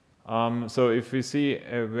 So if we see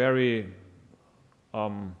a very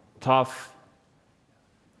tough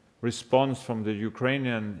response from the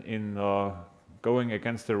Ukrainian in going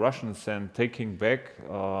against the Russians and taking back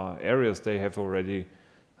areas they have already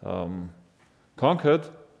conquered,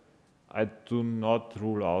 I do not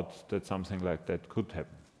rule out that something like that could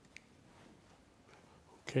happen.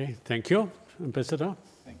 Okay, thank you. Ambassador?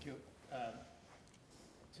 Thank you.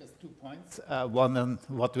 Just 2 points. One on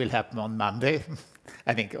what will happen on Monday.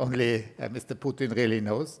 I think only Mr. Putin really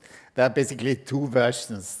knows. There are basically 2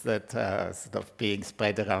 versions that are sort of being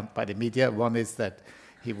spread around by the media. One is that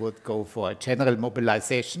he would go for a general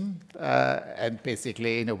mobilization and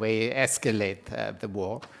basically, in a way, escalate the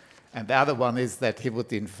war. And the other one is that he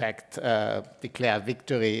would, in fact, declare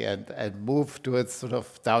victory and move towards sort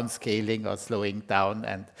of downscaling or slowing down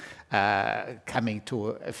and coming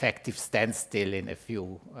to effective standstill in a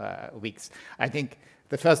few weeks. I think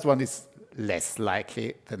the first one is less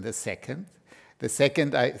likely than the second. The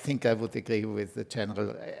second, I think I would agree with the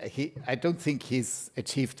general. I don't think he's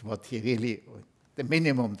achieved what he really, the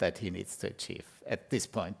minimum that he needs to achieve at this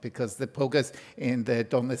point, because the progress in the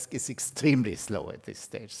Donetsk is extremely slow at this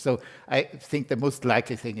stage. So I think the most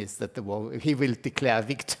likely thing is that the war, he will declare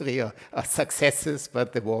victory or successes,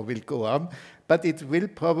 but the war will go on. But it will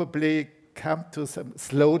probably come to some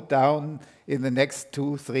slowdown in the next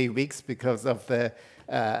 2-3 weeks because of the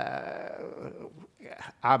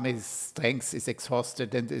army's strength is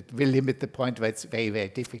exhausted, and it will limit the point where it's very, very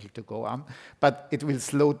difficult to go on. But it will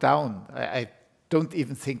slow down. I don't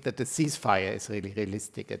even think that the ceasefire is really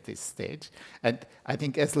realistic at this stage. And I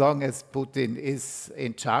think as long as Putin is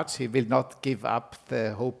in charge, he will not give up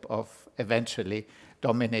the hope of eventually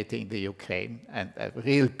dominating the Ukraine. And a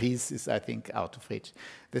real peace is, I think, out of reach.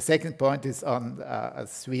 The second point is on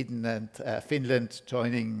Sweden and Finland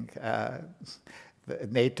joining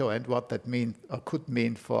NATO and what that means or could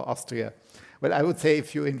mean for Austria. Well, I would say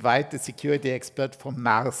if you invite a security expert from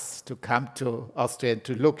Mars to come to Austria and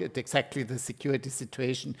to look at exactly the security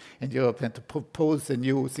situation in Europe and to propose a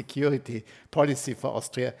new security policy for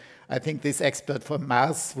Austria, I think this expert from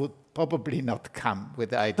Mars would probably not come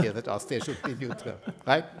with the idea that Austria should be neutral,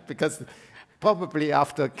 right? Because probably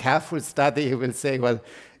after careful study, he will say, well,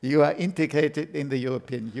 you are integrated in the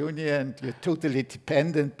European Union, you're totally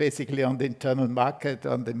dependent basically on the internal market,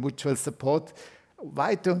 on the mutual support.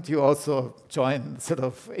 Why don't you also join sort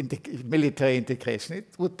of military integration?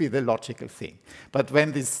 It would be the logical thing. But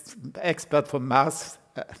when this expert from Mars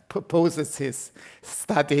proposes his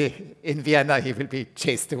study in Vienna, he will be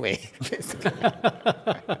chased away, basically.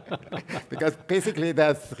 Because basically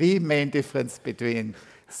there are 3 main differences between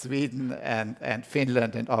Sweden and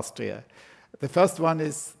Finland and Austria. The first one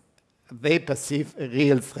is they perceive a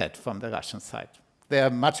real threat from the Russian side. They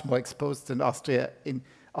are much more exposed than Austria. In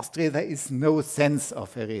Austria, there is no sense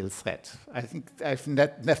of a real threat. I think I've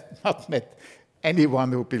not met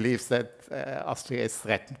anyone who believes that Austria is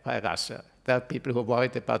threatened by Russia. There are people who are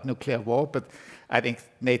worried about nuclear war, but I think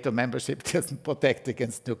NATO membership doesn't protect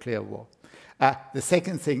against nuclear war. The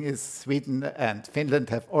second thing is Sweden and Finland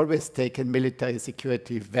have always taken military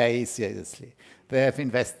security very seriously. They have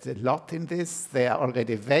invested a lot in this. They are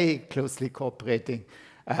already very closely cooperating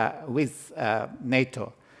with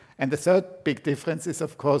NATO. And the third big difference is,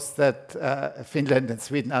 of course, that Finland and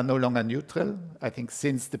Sweden are no longer neutral. I think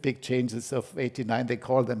since the big changes of '89, they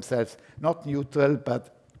call themselves not neutral,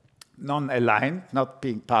 but non-aligned, not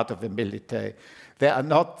being part of the military. There are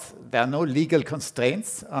no legal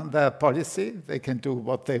constraints on their policy. They can do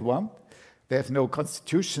what they want. they have no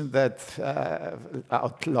constitution that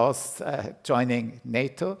outlaws joining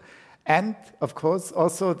NATO. And of course,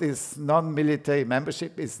 also this non-military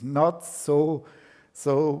membership is not so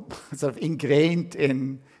sort of ingrained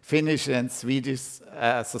in Finnish and Swedish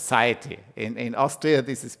society. In Austria,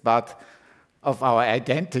 this is part of our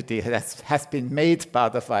identity. It has been made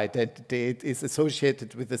part of our identity. It is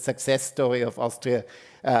associated with the success story of Austria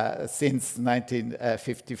since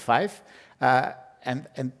 1955.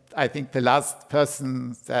 And I think the last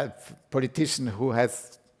person, politician who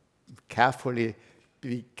has carefully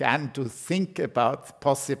began to think about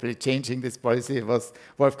possibly changing this policy was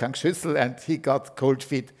Wolfgang Schüssel, and he got cold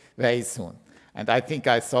feet very soon. And I think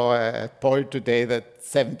I saw a poll today that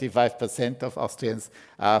 75% of Austrians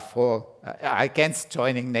are against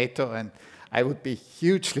joining NATO, and I would be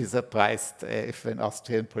hugely surprised if an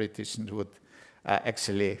Austrian politician would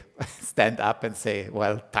actually stand up and say,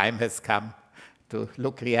 well, time has come to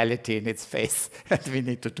look reality in its face, and we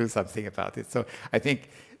need to do something about it. So I think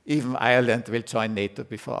even Ireland will join NATO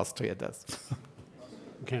before Austria does.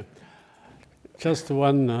 Okay. Just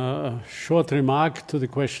one short remark to the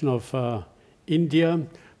question of India,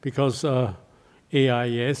 because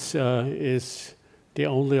AIS is the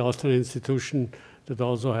only Austrian institution that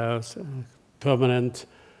also has permanent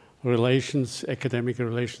relations, academic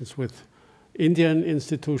relations with Indian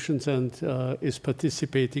institutions, and is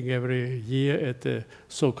participating every year at the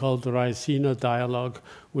so-called Raisina Dialogue,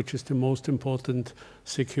 which is the most important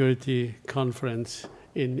security conference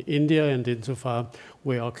in India. And insofar,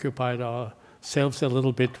 we occupied ourselves a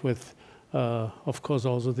little bit with, of course,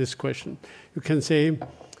 also this question. You can say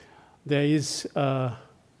there is a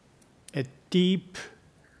deep,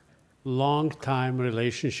 long-time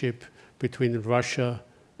relationship between Russia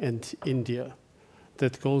and India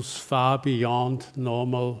that goes far beyond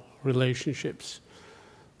normal relationships.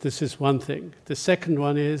 This is one thing. The second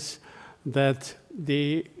one is that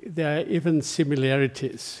there are even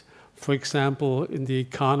similarities. For example, in the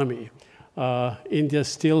economy, India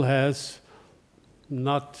still has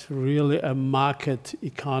not really a market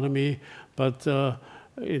economy, but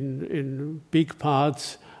in big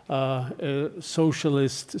parts, a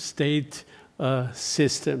socialist state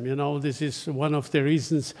system. You know, this is one of the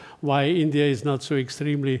reasons why India is not so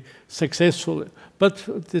extremely successful. But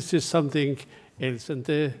this is something else. And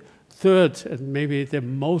the third, and maybe the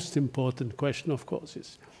most important question, of course,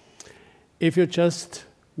 is if you just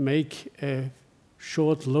make a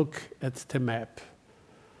short look at the map,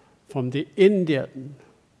 from the Indian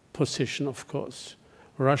position, of course,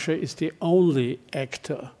 Russia is the only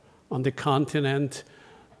actor on the continent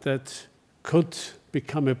that could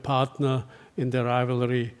become a partner in the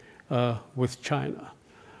rivalry with China.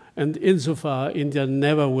 And insofar, India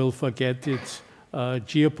never will forget its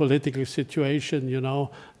geopolitical situation. You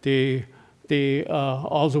know, they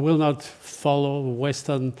also will not follow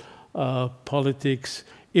Western politics,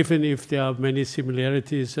 even if there are many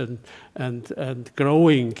similarities and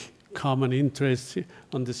growing common interests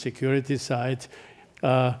on the security side.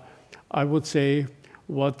 I would say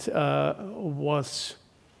what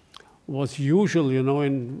was usual, you know,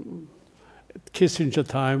 in Kissinger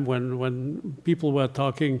time when people were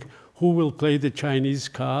talking who will play the Chinese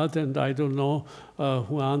card, and I don't know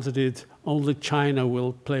who answered it, only China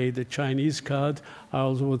will play the Chinese card. I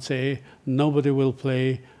also would say nobody will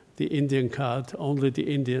play the Indian card, only the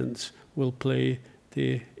Indians will play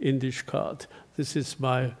the Indish card. This is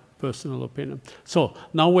my personal opinion. So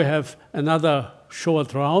now we have another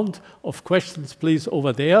short round of questions, please,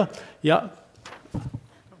 over there. Yeah.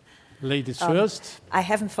 Ladies first. I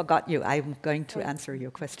haven't forgot you. I'm going to answer your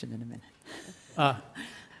question in a minute.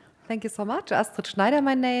 Thank you so much. Astrid Schneider,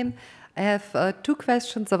 my name. I have two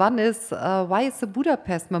questions. The one is, why is the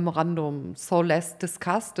Budapest Memorandum so less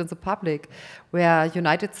discussed in the public, where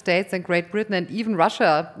United States and Great Britain and even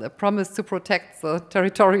Russia promised to protect the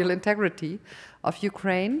territorial integrity of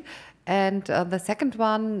Ukraine? And the second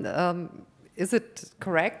one, is it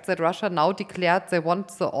correct that Russia now declared they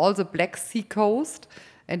want all the Black Sea coast?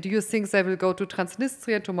 And do you think they will go to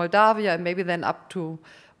Transnistria, to Moldavia, and maybe then up to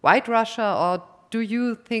White Russia? Or do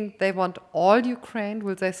you think they want all Ukraine?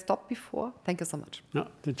 Will they stop before? Thank you so much. No,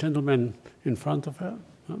 the gentleman in front of her.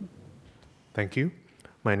 Thank you.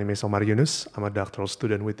 My name is Omar Yunus. I'm a doctoral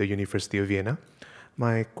student with the University of Vienna.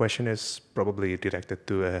 My question is probably directed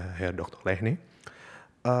to Herr Dr. Lehne.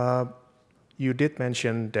 You did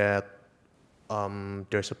mention that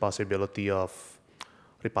there's a possibility of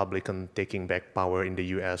Republican taking back power in the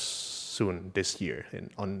US soon this year,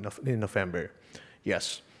 in November.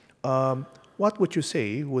 Yes. What would you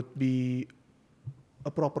say would be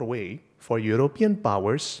a proper way for European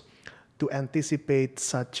powers to anticipate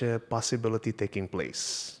such a possibility taking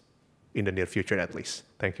place? in the near future at least.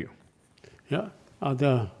 Thank you. Yeah. Are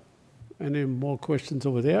there any more questions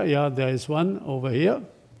over there? Yeah, there is one over here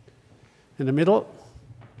in the middle.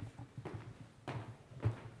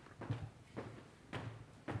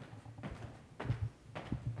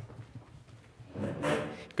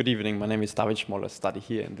 Good evening. My name is David Schmoller. I study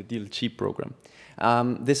here in the DLG program.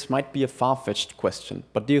 This might be a far-fetched question,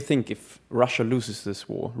 but do you think if Russia loses this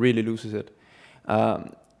war, really loses it,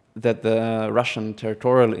 that the Russian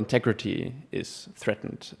territorial integrity is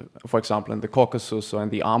threatened, for example, in the Caucasus or in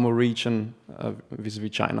the Amur region vis-a-vis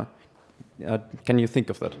China? Can you think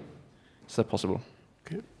of that? Is that possible?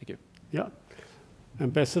 Okay. Thank you. Yeah.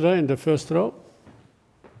 Ambassador in the first row.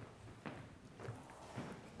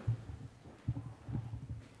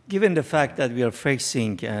 Given the fact that we are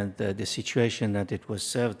facing the situation that it was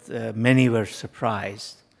served, many were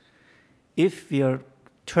surprised. If we are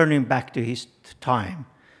turning back to his time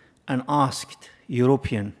and asked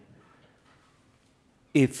European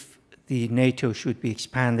if the NATO should be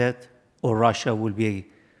expanded or Russia will be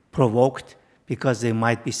provoked because there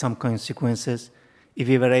might be some consequences, if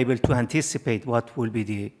we were able to anticipate what would be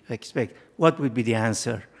the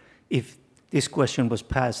answer if this question was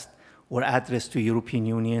passed or addressed to European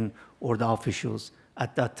Union or the officials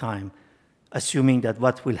at that time, assuming that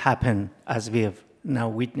what will happen as we are now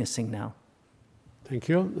witnessing now. Thank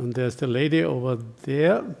you. And there's the lady over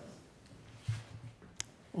there.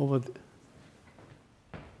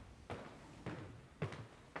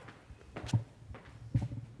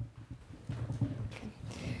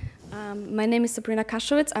 My name is Sabrina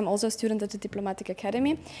Kaschowitz. I'm also a student at the Diplomatic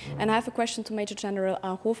Academy, and I have a question to Major General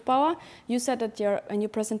Hofbauer. You said that in your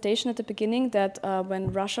presentation at the beginning that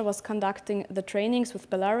when Russia was conducting the trainings with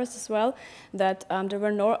Belarus as well, that there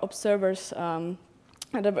were no observers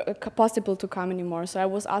that were possible to come anymore. So I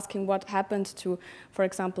was asking what happened to, for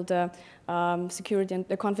example, the security and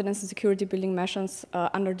the confidence and security building measures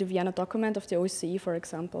under the Vienna document of the OSCE, for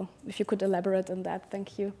example. If you could elaborate on that,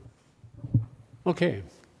 thank you. Okay.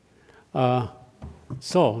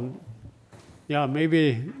 So, yeah,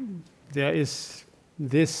 maybe there is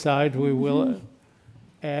this side we will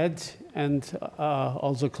add and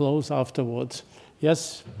also close afterwards.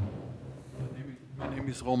 Yes? My name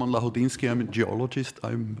is Roman Lahodinsky. I'm a geologist.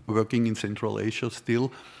 I'm working in Central Asia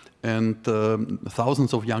still, and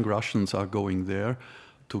thousands of young Russians are going there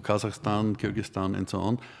to Kazakhstan, Kyrgyzstan, and so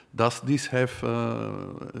on. Does this have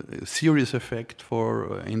a serious effect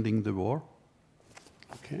for ending the war?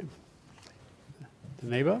 Okay. The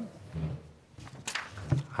neighbor?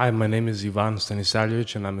 Hi, my name is Ivan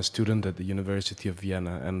Stanisaljevic, and I'm a student at the University of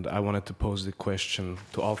Vienna. And I wanted to pose the question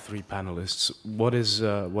to all three panelists: what is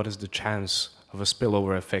the chance of a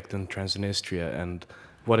spillover effect in Transnistria, and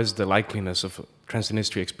what is the likeliness of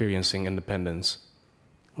Transnistria experiencing independence?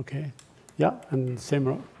 Okay. Yeah, and same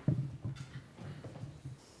row.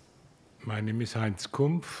 My name is Heinz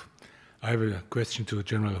Kumpf. I have a question to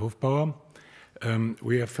General Hofbauer.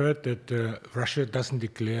 We have heard that Russia doesn't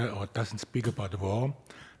declare or doesn't speak about a war.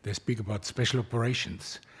 They speak about special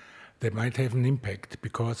operations. They might have an impact,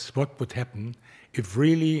 because what would happen if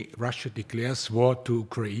really Russia declares war to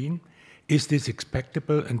Ukraine? Is this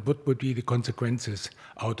expectable, and what would be the consequences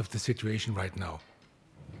out of the situation right now?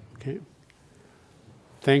 Okay.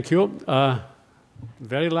 Thank you.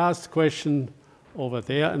 Very last question over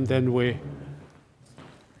there, and then we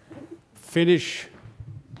finish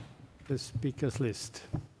the speakers list.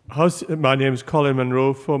 My name is Colin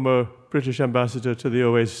Munro, former British ambassador to the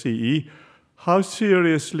OSCE. How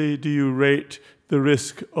seriously do you rate the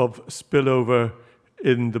risk of spillover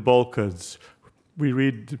in the Balkans? We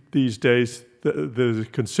read these days that there's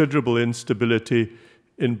considerable instability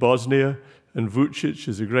in Bosnia, and Vucic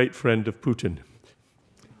is a great friend of Putin.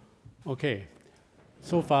 Okay.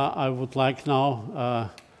 So far, I would like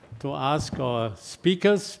now to ask our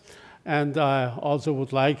speakers, and I also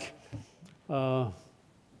would like to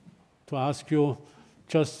ask you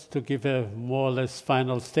just to give a more or less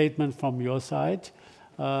final statement from your side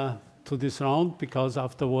to this round, because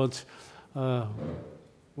afterwards we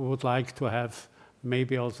would like to have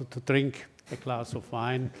maybe also to drink a glass of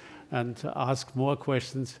wine and ask more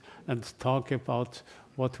questions and talk about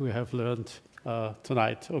what we have learned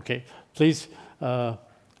tonight. Okay, please,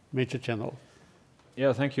 Major General.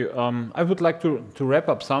 Yeah, thank you. I would like to wrap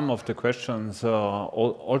up some of the questions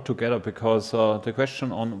all together, because the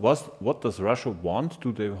question on what does Russia want?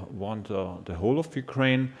 Do they want the whole of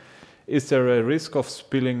Ukraine? Is there a risk of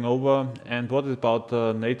spilling over? And what about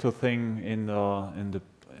the NATO thing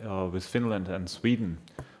with Finland and Sweden?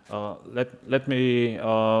 Let me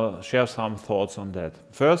share some thoughts on that.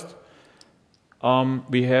 First,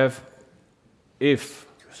 we have, if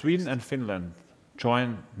Sweden and Finland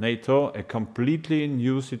join NATO, a completely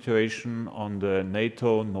new situation on the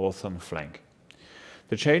NATO northern flank.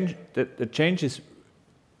 The change is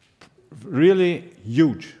really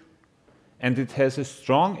huge, and it has a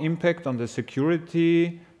strong impact on the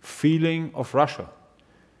security feeling of Russia,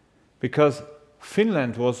 because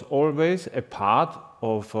Finland was always a part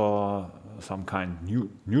of some kind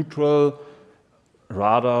neutral,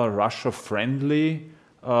 rather Russia-friendly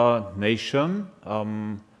nation.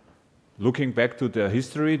 Looking back to their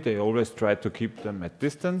history, they always tried to keep them at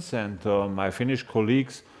distance, and my Finnish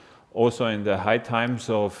colleagues, also in the high times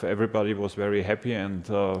of everybody was very happy and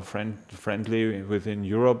friendly within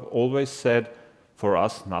Europe, always said, for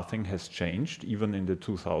us nothing has changed, even in the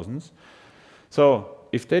 2000s. So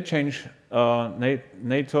if they change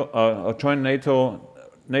NATO, or join NATO,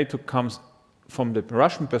 NATO comes from the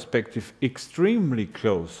Russian perspective extremely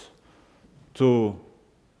close to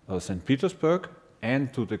St. Petersburg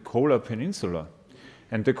and to the Kola Peninsula.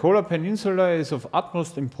 And the Kola Peninsula is of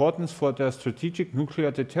utmost importance for their strategic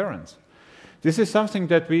nuclear deterrence. This is something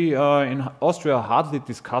that we in Austria hardly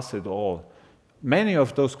discuss at all. Many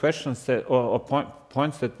of those questions or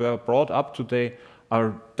points that were brought up today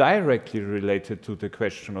are directly related to the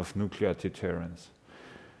question of nuclear deterrence.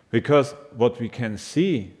 Because what we can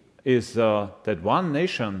see is that one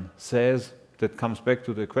nation says, that comes back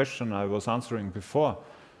to the question I was answering before,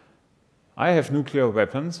 I have nuclear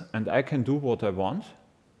weapons and I can do what I want,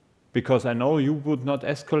 because I know you would not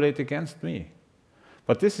escalate against me.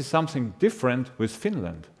 But this is something different with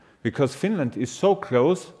Finland, because Finland is so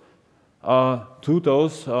close to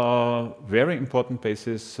those very important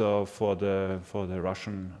bases for the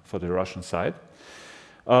Russian side.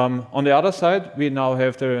 On the other side, we now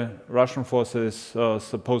have the Russian forces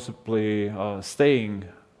supposedly staying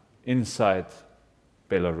inside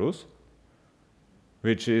Belarus,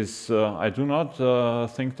 which is, I do not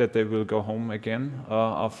think that they will go home again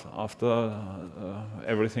after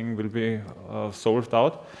everything will be solved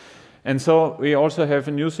out. And so we also have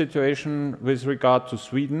a new situation with regard to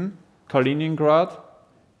Sweden, Kaliningrad,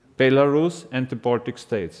 Belarus, and the Baltic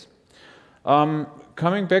states.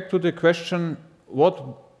 Coming back to the question,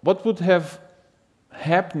 what would have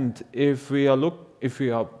happened if we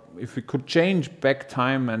could change back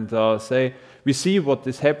time and say, we see what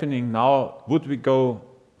is happening now, would we go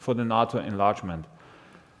for the NATO enlargement?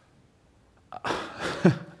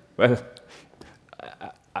 Well,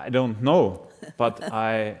 I don't know, but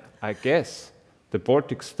I guess the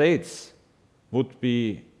Baltic states would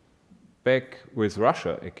be back with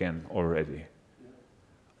Russia again already.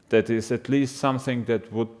 That is at least something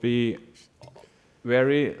that would be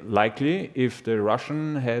very likely if the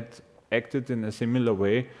Russians had acted in a similar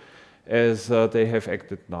way as they have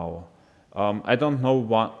acted now. I don't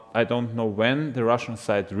know when the Russian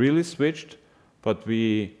side really switched, but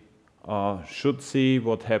we should see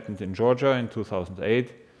what happened in Georgia in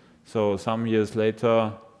 2008. So some years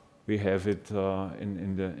later, we have it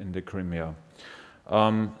in the Crimea.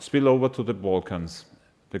 Spill over to the Balkans.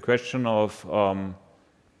 The question of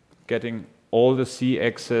getting all the sea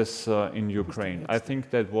access in Ukraine. I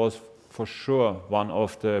think that was for sure one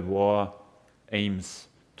of the war aims,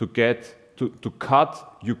 to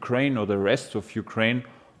cut Ukraine or the rest of Ukraine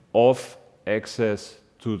off access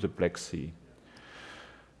to the Black Sea.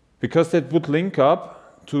 Because that would link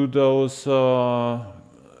up to those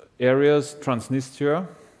areas, Transnistria,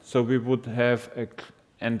 so we would have,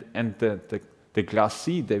 and the glass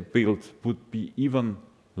sea they built would be even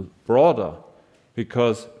broader,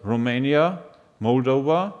 because Romania,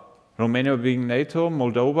 Moldova, Romania being NATO,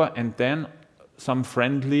 Moldova, and then some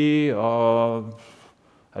friendly,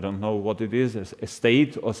 I don't know what it is, a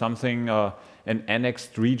state or something, an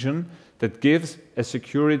annexed region that gives a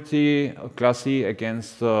security glacis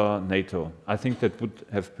against NATO. I think that would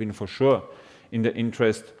have been for sure in the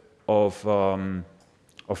interest of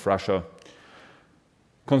Russia.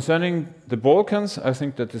 Concerning the Balkans, I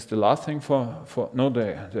think that is the last thing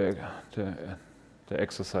the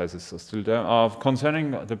exercises are still there.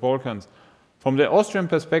 Concerning the Balkans, from the Austrian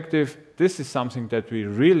perspective, this is something that we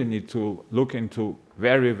really need to look into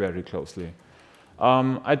very, very closely.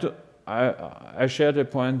 I share the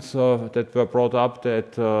points that were brought up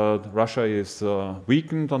that Russia is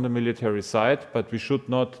weakened on the military side, but we should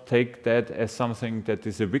not take that as something that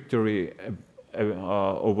is a victory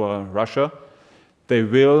over Russia. They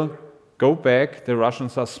will go back. The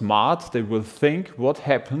Russians are smart. They will think what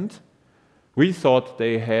happened. We thought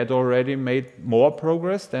they had already made more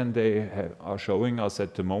progress than they are showing us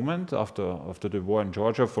at the moment after the war in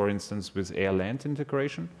Georgia, for instance, with air-land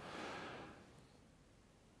integration.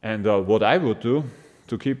 And what I would do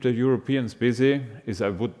to keep the Europeans busy is I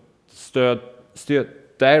would steer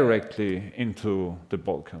directly into the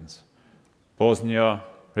Balkans. Bosnia,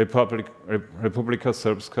 Republika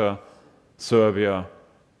Srpska, Serbia.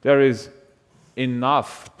 There is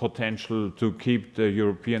enough potential to keep the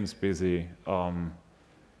Europeans busy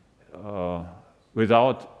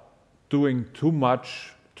without doing too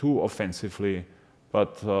much, too offensively,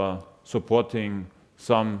 but supporting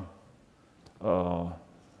some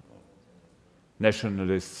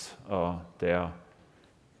nationalists there.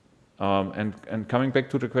 And coming back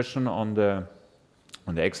to the question on the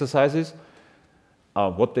exercises,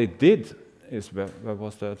 what they did is, where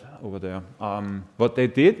was that? Over there. What they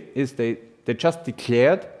did is they just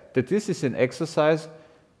declared that this is an exercise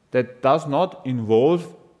that does not involve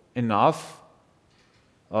enough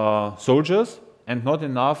soldiers and not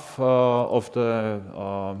enough of the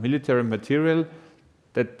military material,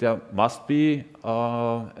 that there must be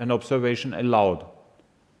an observation allowed.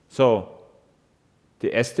 So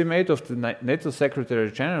the estimate of the NATO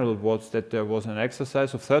Secretary General was that there was an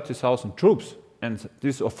exercise of 30,000 troops. And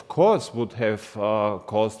this, of course, would have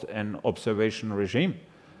caused an observation regime.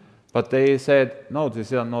 But they said, no,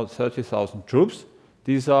 these are not 30,000 troops.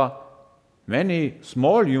 These are many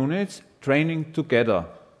small units training together.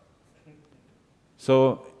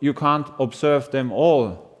 So you can't observe them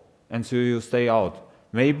all, and so you stay out.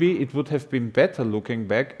 Maybe it would have been better, looking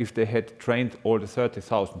back, if they had trained all the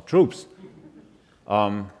 30,000 troops.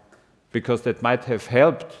 Because that might have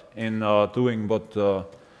helped in doing what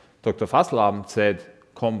Dr. Fasslabend said,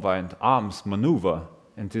 combined arms maneuver,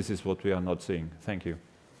 and this is what we are not seeing. Thank you.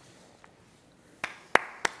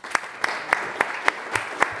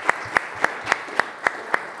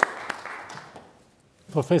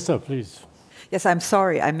 Professor, please. Yes, I'm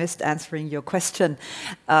sorry, I missed answering your question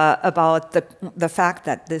about the fact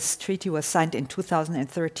that this treaty was signed in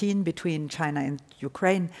 2013 between China and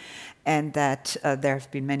Ukraine, and that there have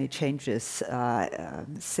been many changes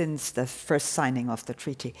since the first signing of the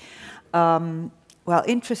treaty. Well,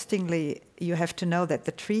 interestingly, you have to know that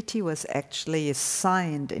the treaty was actually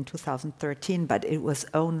signed in 2013, but it was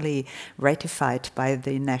only ratified by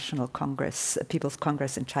the National Congress, People's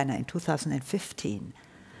Congress in China in 2015.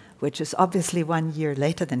 Which is obviously 1 year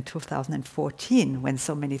later than 2014, when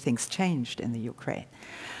so many things changed in the Ukraine.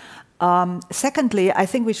 Secondly, I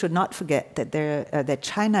think we should not forget that, that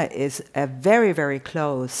China is a very, very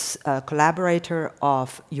close collaborator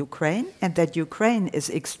of Ukraine, and that Ukraine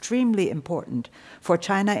is extremely important for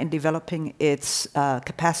China in developing its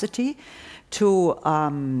capacity to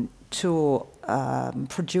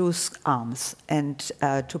produce arms and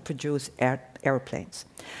to produce airplanes.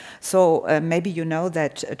 So maybe you know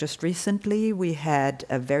that just recently we had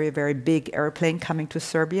a very, very big airplane coming to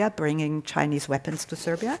Serbia, bringing Chinese weapons to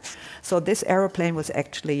Serbia. So this airplane was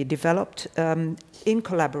actually developed in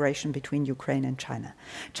collaboration between Ukraine and China.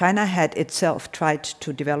 China had itself tried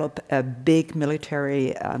to develop a big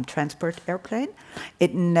military transport airplane.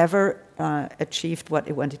 It never achieved what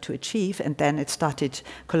it wanted to achieve, and then it started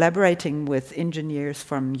collaborating with engineers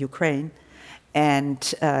from Ukraine. And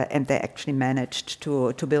they actually managed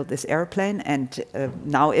to build this airplane, and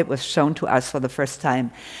now it was shown to us for the first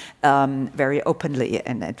time very openly,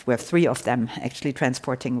 and we have 3 of them actually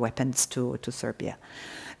transporting weapons to Serbia.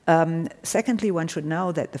 Secondly, one should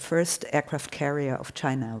know that the first aircraft carrier of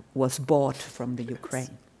China was bought from the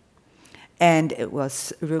Ukraine. And it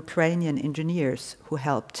was Ukrainian engineers who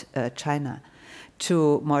helped China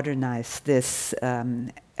to modernize this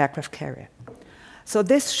aircraft carrier. So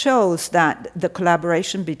this shows that the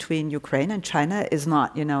collaboration between Ukraine and China is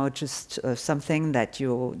not, just something that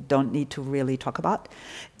you don't need to really talk about.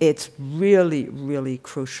 It's really, really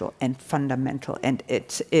crucial and fundamental, and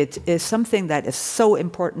it is something that is so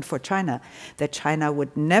important for China that China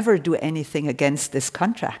would never do anything against this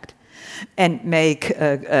contract and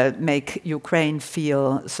make Ukraine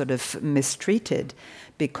feel sort of mistreated,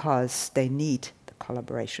 because they need the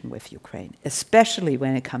collaboration with Ukraine, especially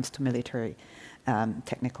when it comes to military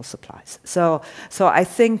technical supplies. So I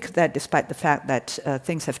think that despite the fact that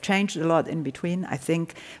things have changed a lot in between, I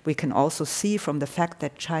think we can also see from the fact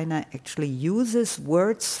that China actually uses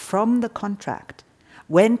words from the contract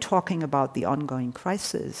when talking about the ongoing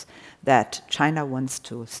crisis, that China wants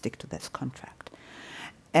to stick to this contract.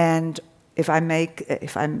 And if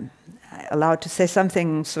I'm allowed to say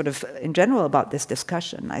something sort of in general about this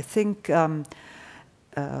discussion, I think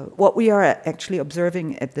what we are actually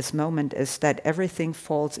observing at this moment is that everything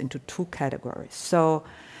falls into 2 categories. So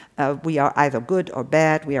we are either good or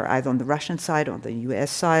bad. We are either on the Russian side or the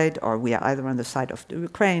US side, or we are either on the side of the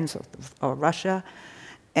Ukrainians or Russia.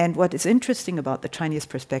 And what is interesting about the Chinese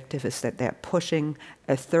perspective is that they're pushing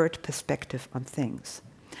a 3rd perspective on things.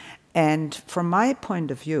 And from my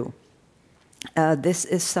point of view, this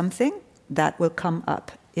is something that will come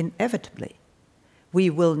up inevitably. We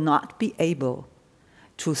will not be able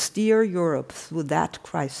to steer Europe through that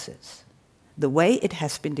crisis the way it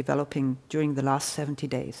has been developing during the last 70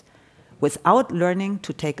 days without learning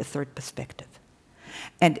to take a third perspective.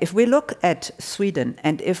 And if we look at Sweden,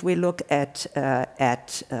 and if we look at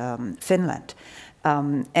Finland,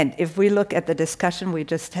 and if we look at the discussion we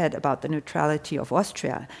just had about the neutrality of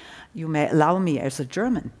Austria, you may allow me as a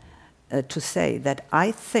German to say that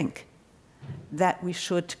I think that we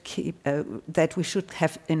should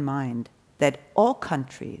have in mind that all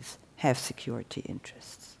countries have security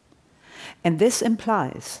interests. And this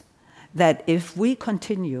implies that if we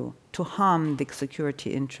continue to harm the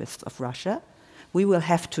security interests of Russia, we will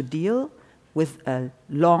have to deal with a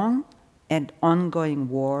long and ongoing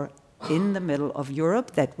war in the middle of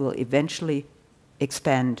Europe that will eventually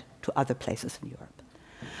expand to other places in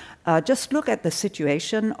Europe. Just look at the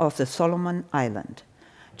situation of the Solomon Islands.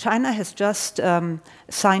 China has just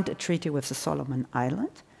signed a treaty with the Solomon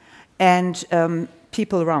Islands, and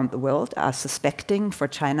people around the world are suspecting for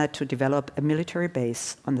China to develop a military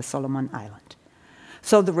base on the Solomon Islands.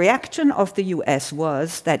 So the reaction of the US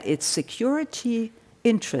was that its security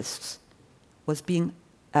interests was being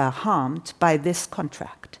harmed by this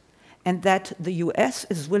contract, and that the US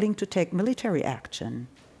is willing to take military action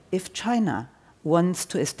if China wants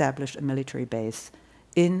to establish a military base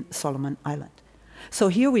in Solomon Islands. So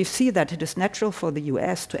here we see that it is natural for the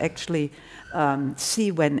US to actually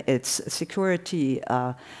see when its security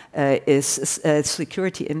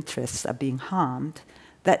security interests are being harmed,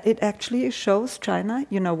 that it actually shows China,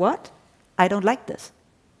 you know what, I don't like this.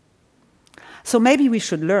 So maybe we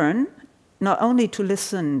should learn not only to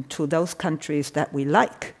listen to those countries that we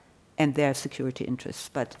like and their security interests,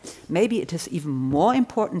 but maybe it is even more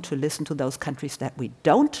important to listen to those countries that we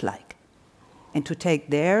don't like and to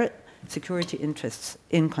take their security interests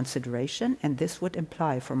in consideration. And this would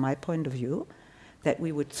imply, from my point of view, that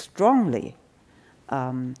we would strongly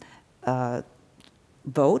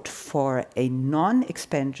vote for a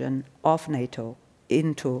non-expansion of NATO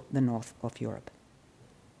into the north of Europe.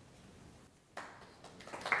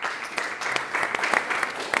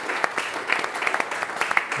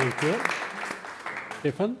 Thank you.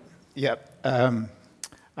 Stefan? Yeah.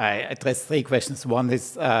 I addressed three questions. One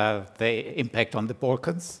is the impact on the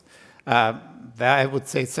Balkans. There I would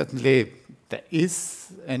say certainly there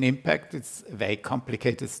is an impact. It's a very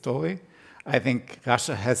complicated story. I think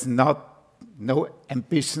Russia has no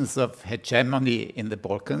ambitions of hegemony in the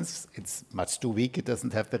Balkans. It's much too weak. It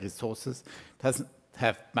doesn't have the resources. It doesn't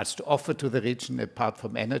have much to offer to the region apart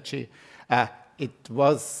from energy. It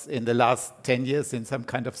was, in the last 10 years, in some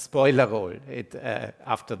kind of spoiler role.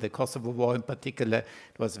 After the Kosovo War in particular,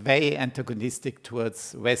 it was very antagonistic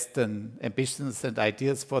towards Western ambitions and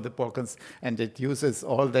ideas for the Balkans, and it uses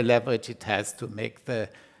all the leverage it has to make the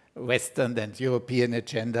Western and European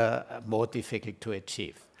agenda more difficult to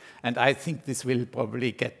achieve. And I think this will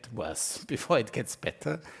probably get worse before it gets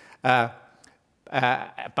better. But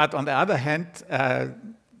on the other hand,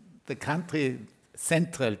 the country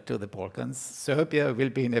central to the Balkans, Serbia, will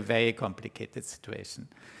be in a very complicated situation.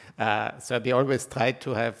 Serbia always tried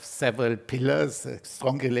to have several pillars, a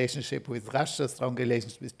strong relationship with Russia, strong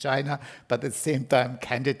relationship with China, but at the same time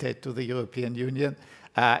candidate to the European Union.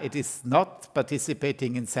 It is not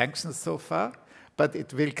participating in sanctions so far, but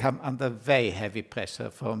it will come under very heavy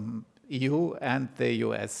pressure from EU and the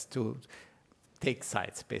US to take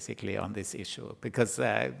sides, basically, on this issue, because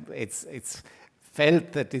it's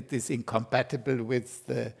felt that it is incompatible with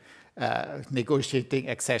the negotiating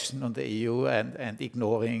accession on the EU and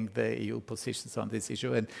ignoring the EU positions on this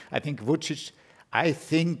issue. And I think Vučić,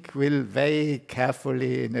 will very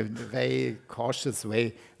carefully, in a very cautious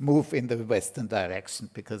way, move in the Western direction,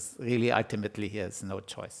 because really, ultimately, he has no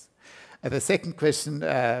choice. The second question,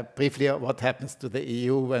 briefly, what happens to the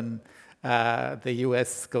EU when the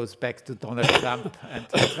US goes back to Donald Trump and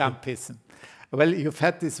Trumpism? Well, you've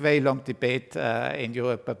had this very long debate in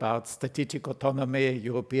Europe about strategic autonomy,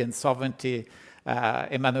 European sovereignty.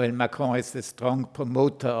 Emmanuel Macron is a strong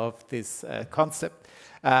promoter of this concept.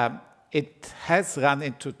 It has run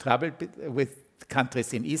into trouble with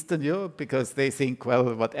countries in Eastern Europe because they think,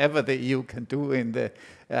 well, whatever the EU can do in the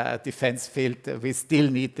defense field, we still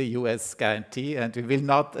need the US guarantee, and we will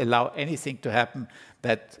not allow anything to happen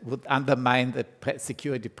that would undermine the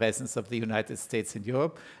security presence of the United States in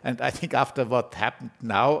Europe. And I think after what happened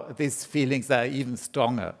now, these feelings are even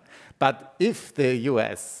stronger. But if the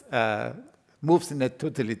US moves in a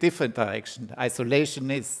totally different direction,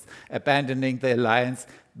 isolationists abandoning the alliance,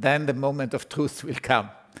 then the moment of truth will come.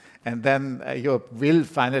 And then Europe will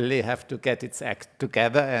finally have to get its act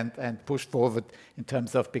together and push forward in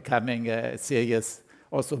terms of becoming a serious,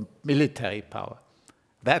 also military power.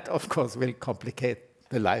 That, of course, will complicate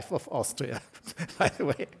the life of Austria, by the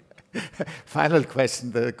way. Final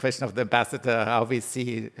question, the question of the ambassador, how we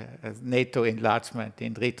see NATO enlargement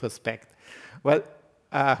in retrospect. Well,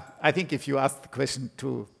 I think if you ask the question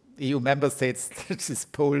to EU member states, such as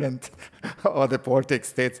Poland or the Baltic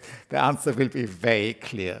states, the answer will be very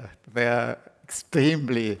clear. They are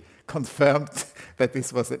extremely confirmed that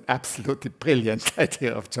this was an absolutely brilliant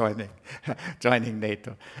idea of joining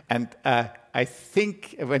NATO. And I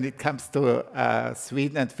think when it comes to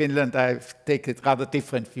Sweden and Finland, I take a rather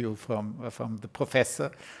different view from the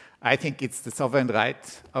professor. I think it's the sovereign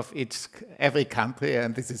right of every country,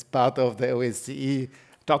 and this is part of the OSCE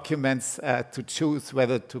documents to choose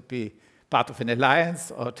whether to be part of an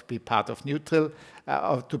alliance or to be part of neutral,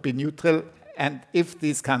 or to be neutral. And if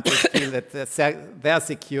these countries feel that their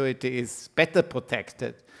security is better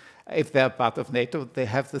protected if they are part of NATO, they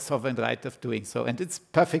have the sovereign right of doing so. And it's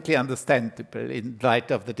perfectly understandable in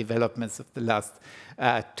light of the developments of the last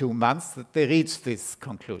 2 months that they reach these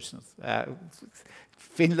conclusions.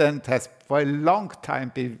 Finland has for a long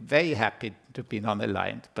time been very happy to be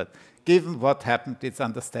non-aligned, but given what happened, it's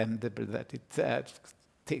understandable that it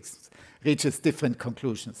reaches different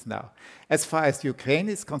conclusions now. As far as Ukraine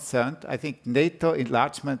is concerned, I think NATO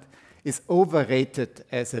enlargement is overrated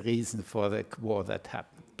as a reason for the war that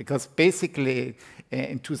happened. Because basically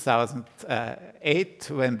in 2008,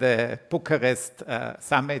 when the Bucharest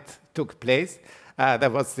summit took place, there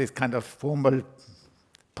was this kind of formal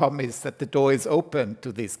promise that the door is open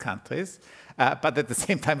to these countries, but at the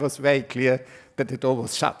same time it was very clear that the door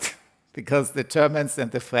was shut, because the Germans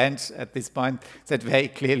and the French at this point said very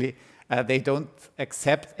clearly they don't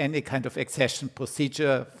accept any kind of accession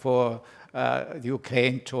procedure for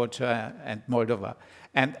Ukraine, Georgia, and Moldova.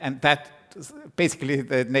 And that basically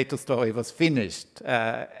the NATO story was finished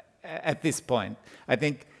at this point. I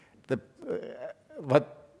think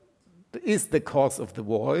what is the cause of the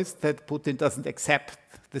war is that Putin doesn't accept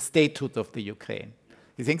the statehood of the Ukraine.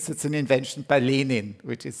 He thinks it's an invention by Lenin,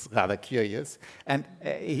 which is rather curious. And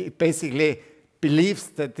he basically believes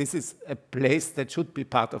that this is a place that should be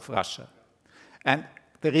part of Russia. And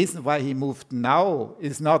the reason why he moved now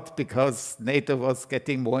is not because NATO was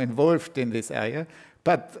getting more involved in this area,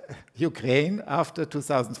 but Ukraine, after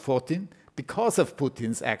 2014, because of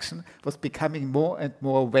Putin's action, was becoming more and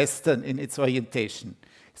more Western in its orientation.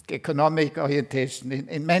 Economic orientation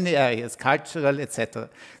in many areas, cultural, etc.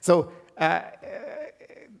 So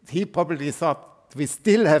he probably thought we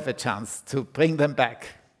still have a chance to bring them back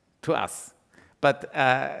to us. But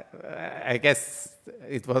I guess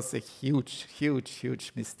it was a huge, huge,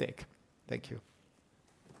 huge mistake. Thank you.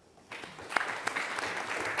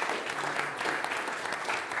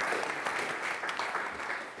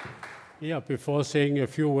 Yeah, before saying a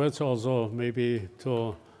few words also maybe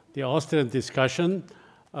to the Austrian discussion.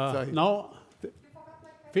 Now,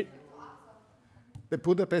 the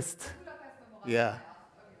Budapest. Yeah,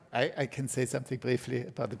 I can say something briefly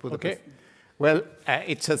about the Budapest. Okay. Well,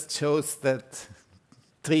 it just shows that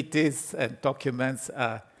treaties and documents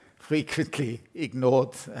are frequently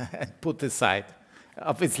ignored and put aside.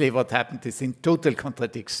 Obviously, what happened is in total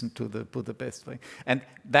contradiction to the Budapest Agreement. And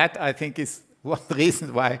that, I think, is one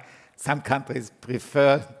reason why some countries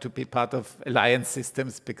prefer to be part of alliance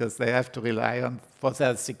systems, because they have to rely on, for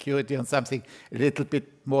their security, on something a little bit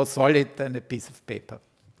more solid than a piece of paper.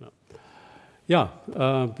 Yeah,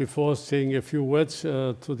 before saying a few words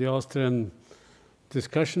to the Austrian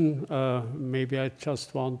discussion, maybe I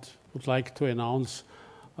just would like to announce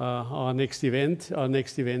our next event. Our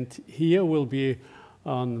next event here will be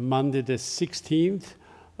on Monday the 16th,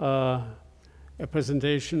 a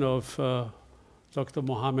presentation of Dr.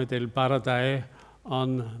 Mohammed El-Baradei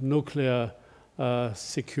on nuclear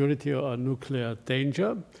security or nuclear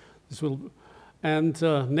danger. And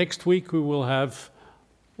next week we will have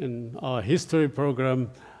in our history program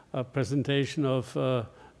a presentation of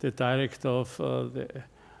the director of the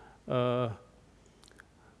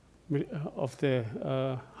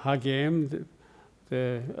HGM,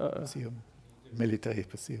 the Military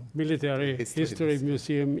Museum. Military History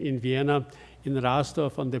Museum in Vienna, in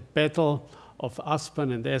Rasdorf, on the Battle of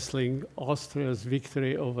Aspern and Essling, Austria's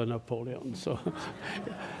victory over Napoleon. So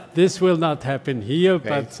this will not happen here,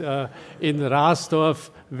 but in Rasdorf,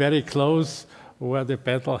 very close, where the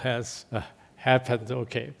battle has happened.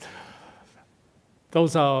 Okay.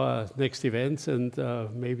 Those are our next events, and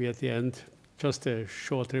maybe at the end, just a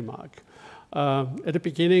short remark. At the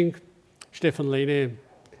beginning, Stefan Lehne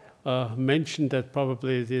mentioned that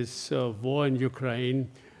probably this war in Ukraine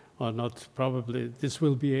or not probably, this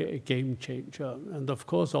will be a game changer. And of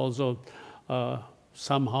course also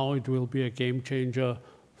somehow it will be a game changer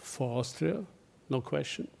for Austria, no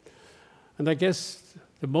question. And I guess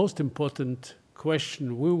the most important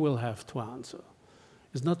question we will have to answer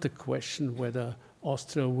is not the question whether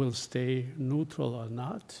Austria will stay neutral or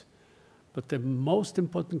not, but the most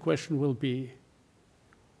important question will be,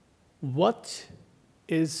 what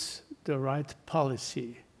is the right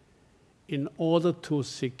policy in order to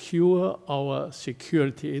secure our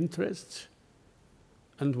security interests,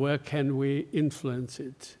 and where can we influence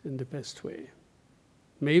it in the best way?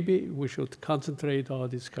 Maybe we should concentrate our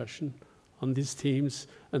discussion on these themes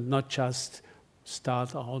and not just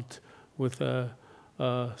start out with a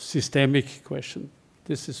systemic question.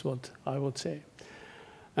 This is what I would say.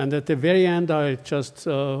 And at the very end, I just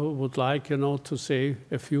would like, to say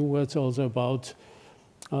a few words also about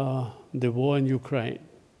the war in Ukraine.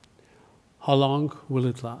 How long will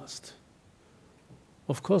it last?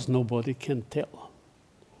 Of course, nobody can tell.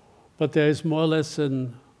 But there is more or less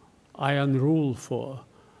an iron rule for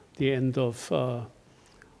the end of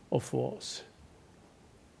wars.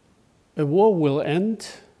 A war will end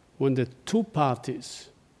when the two parties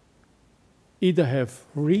either have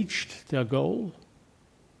reached their goal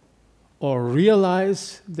or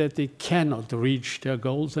realize that they cannot reach their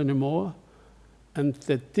goals anymore, and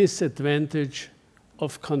the disadvantage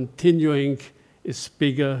of continuing is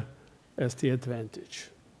bigger as the advantage.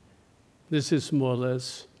 This is more or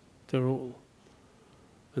less the rule.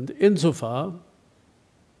 And insofar,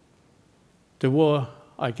 the war,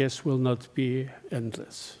 I guess, will not be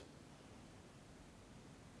endless.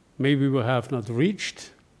 Maybe we have not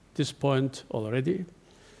reached this point already.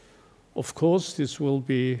 Of course, this will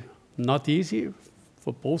be not easy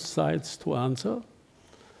for both sides to answer,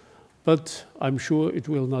 but I'm sure it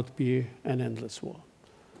will not be an endless war.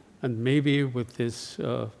 And maybe with this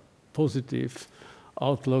positive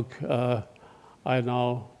outlook, I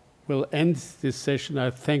now will end this session.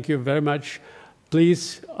 I thank you very much.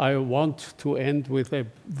 Please, I want to end with a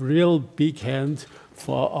real big hand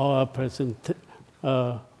for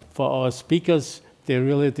our speakers. They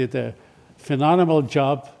really did a phenomenal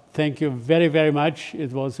job. Thank you very, very much.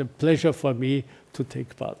 It was a pleasure for me to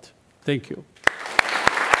take part. Thank you.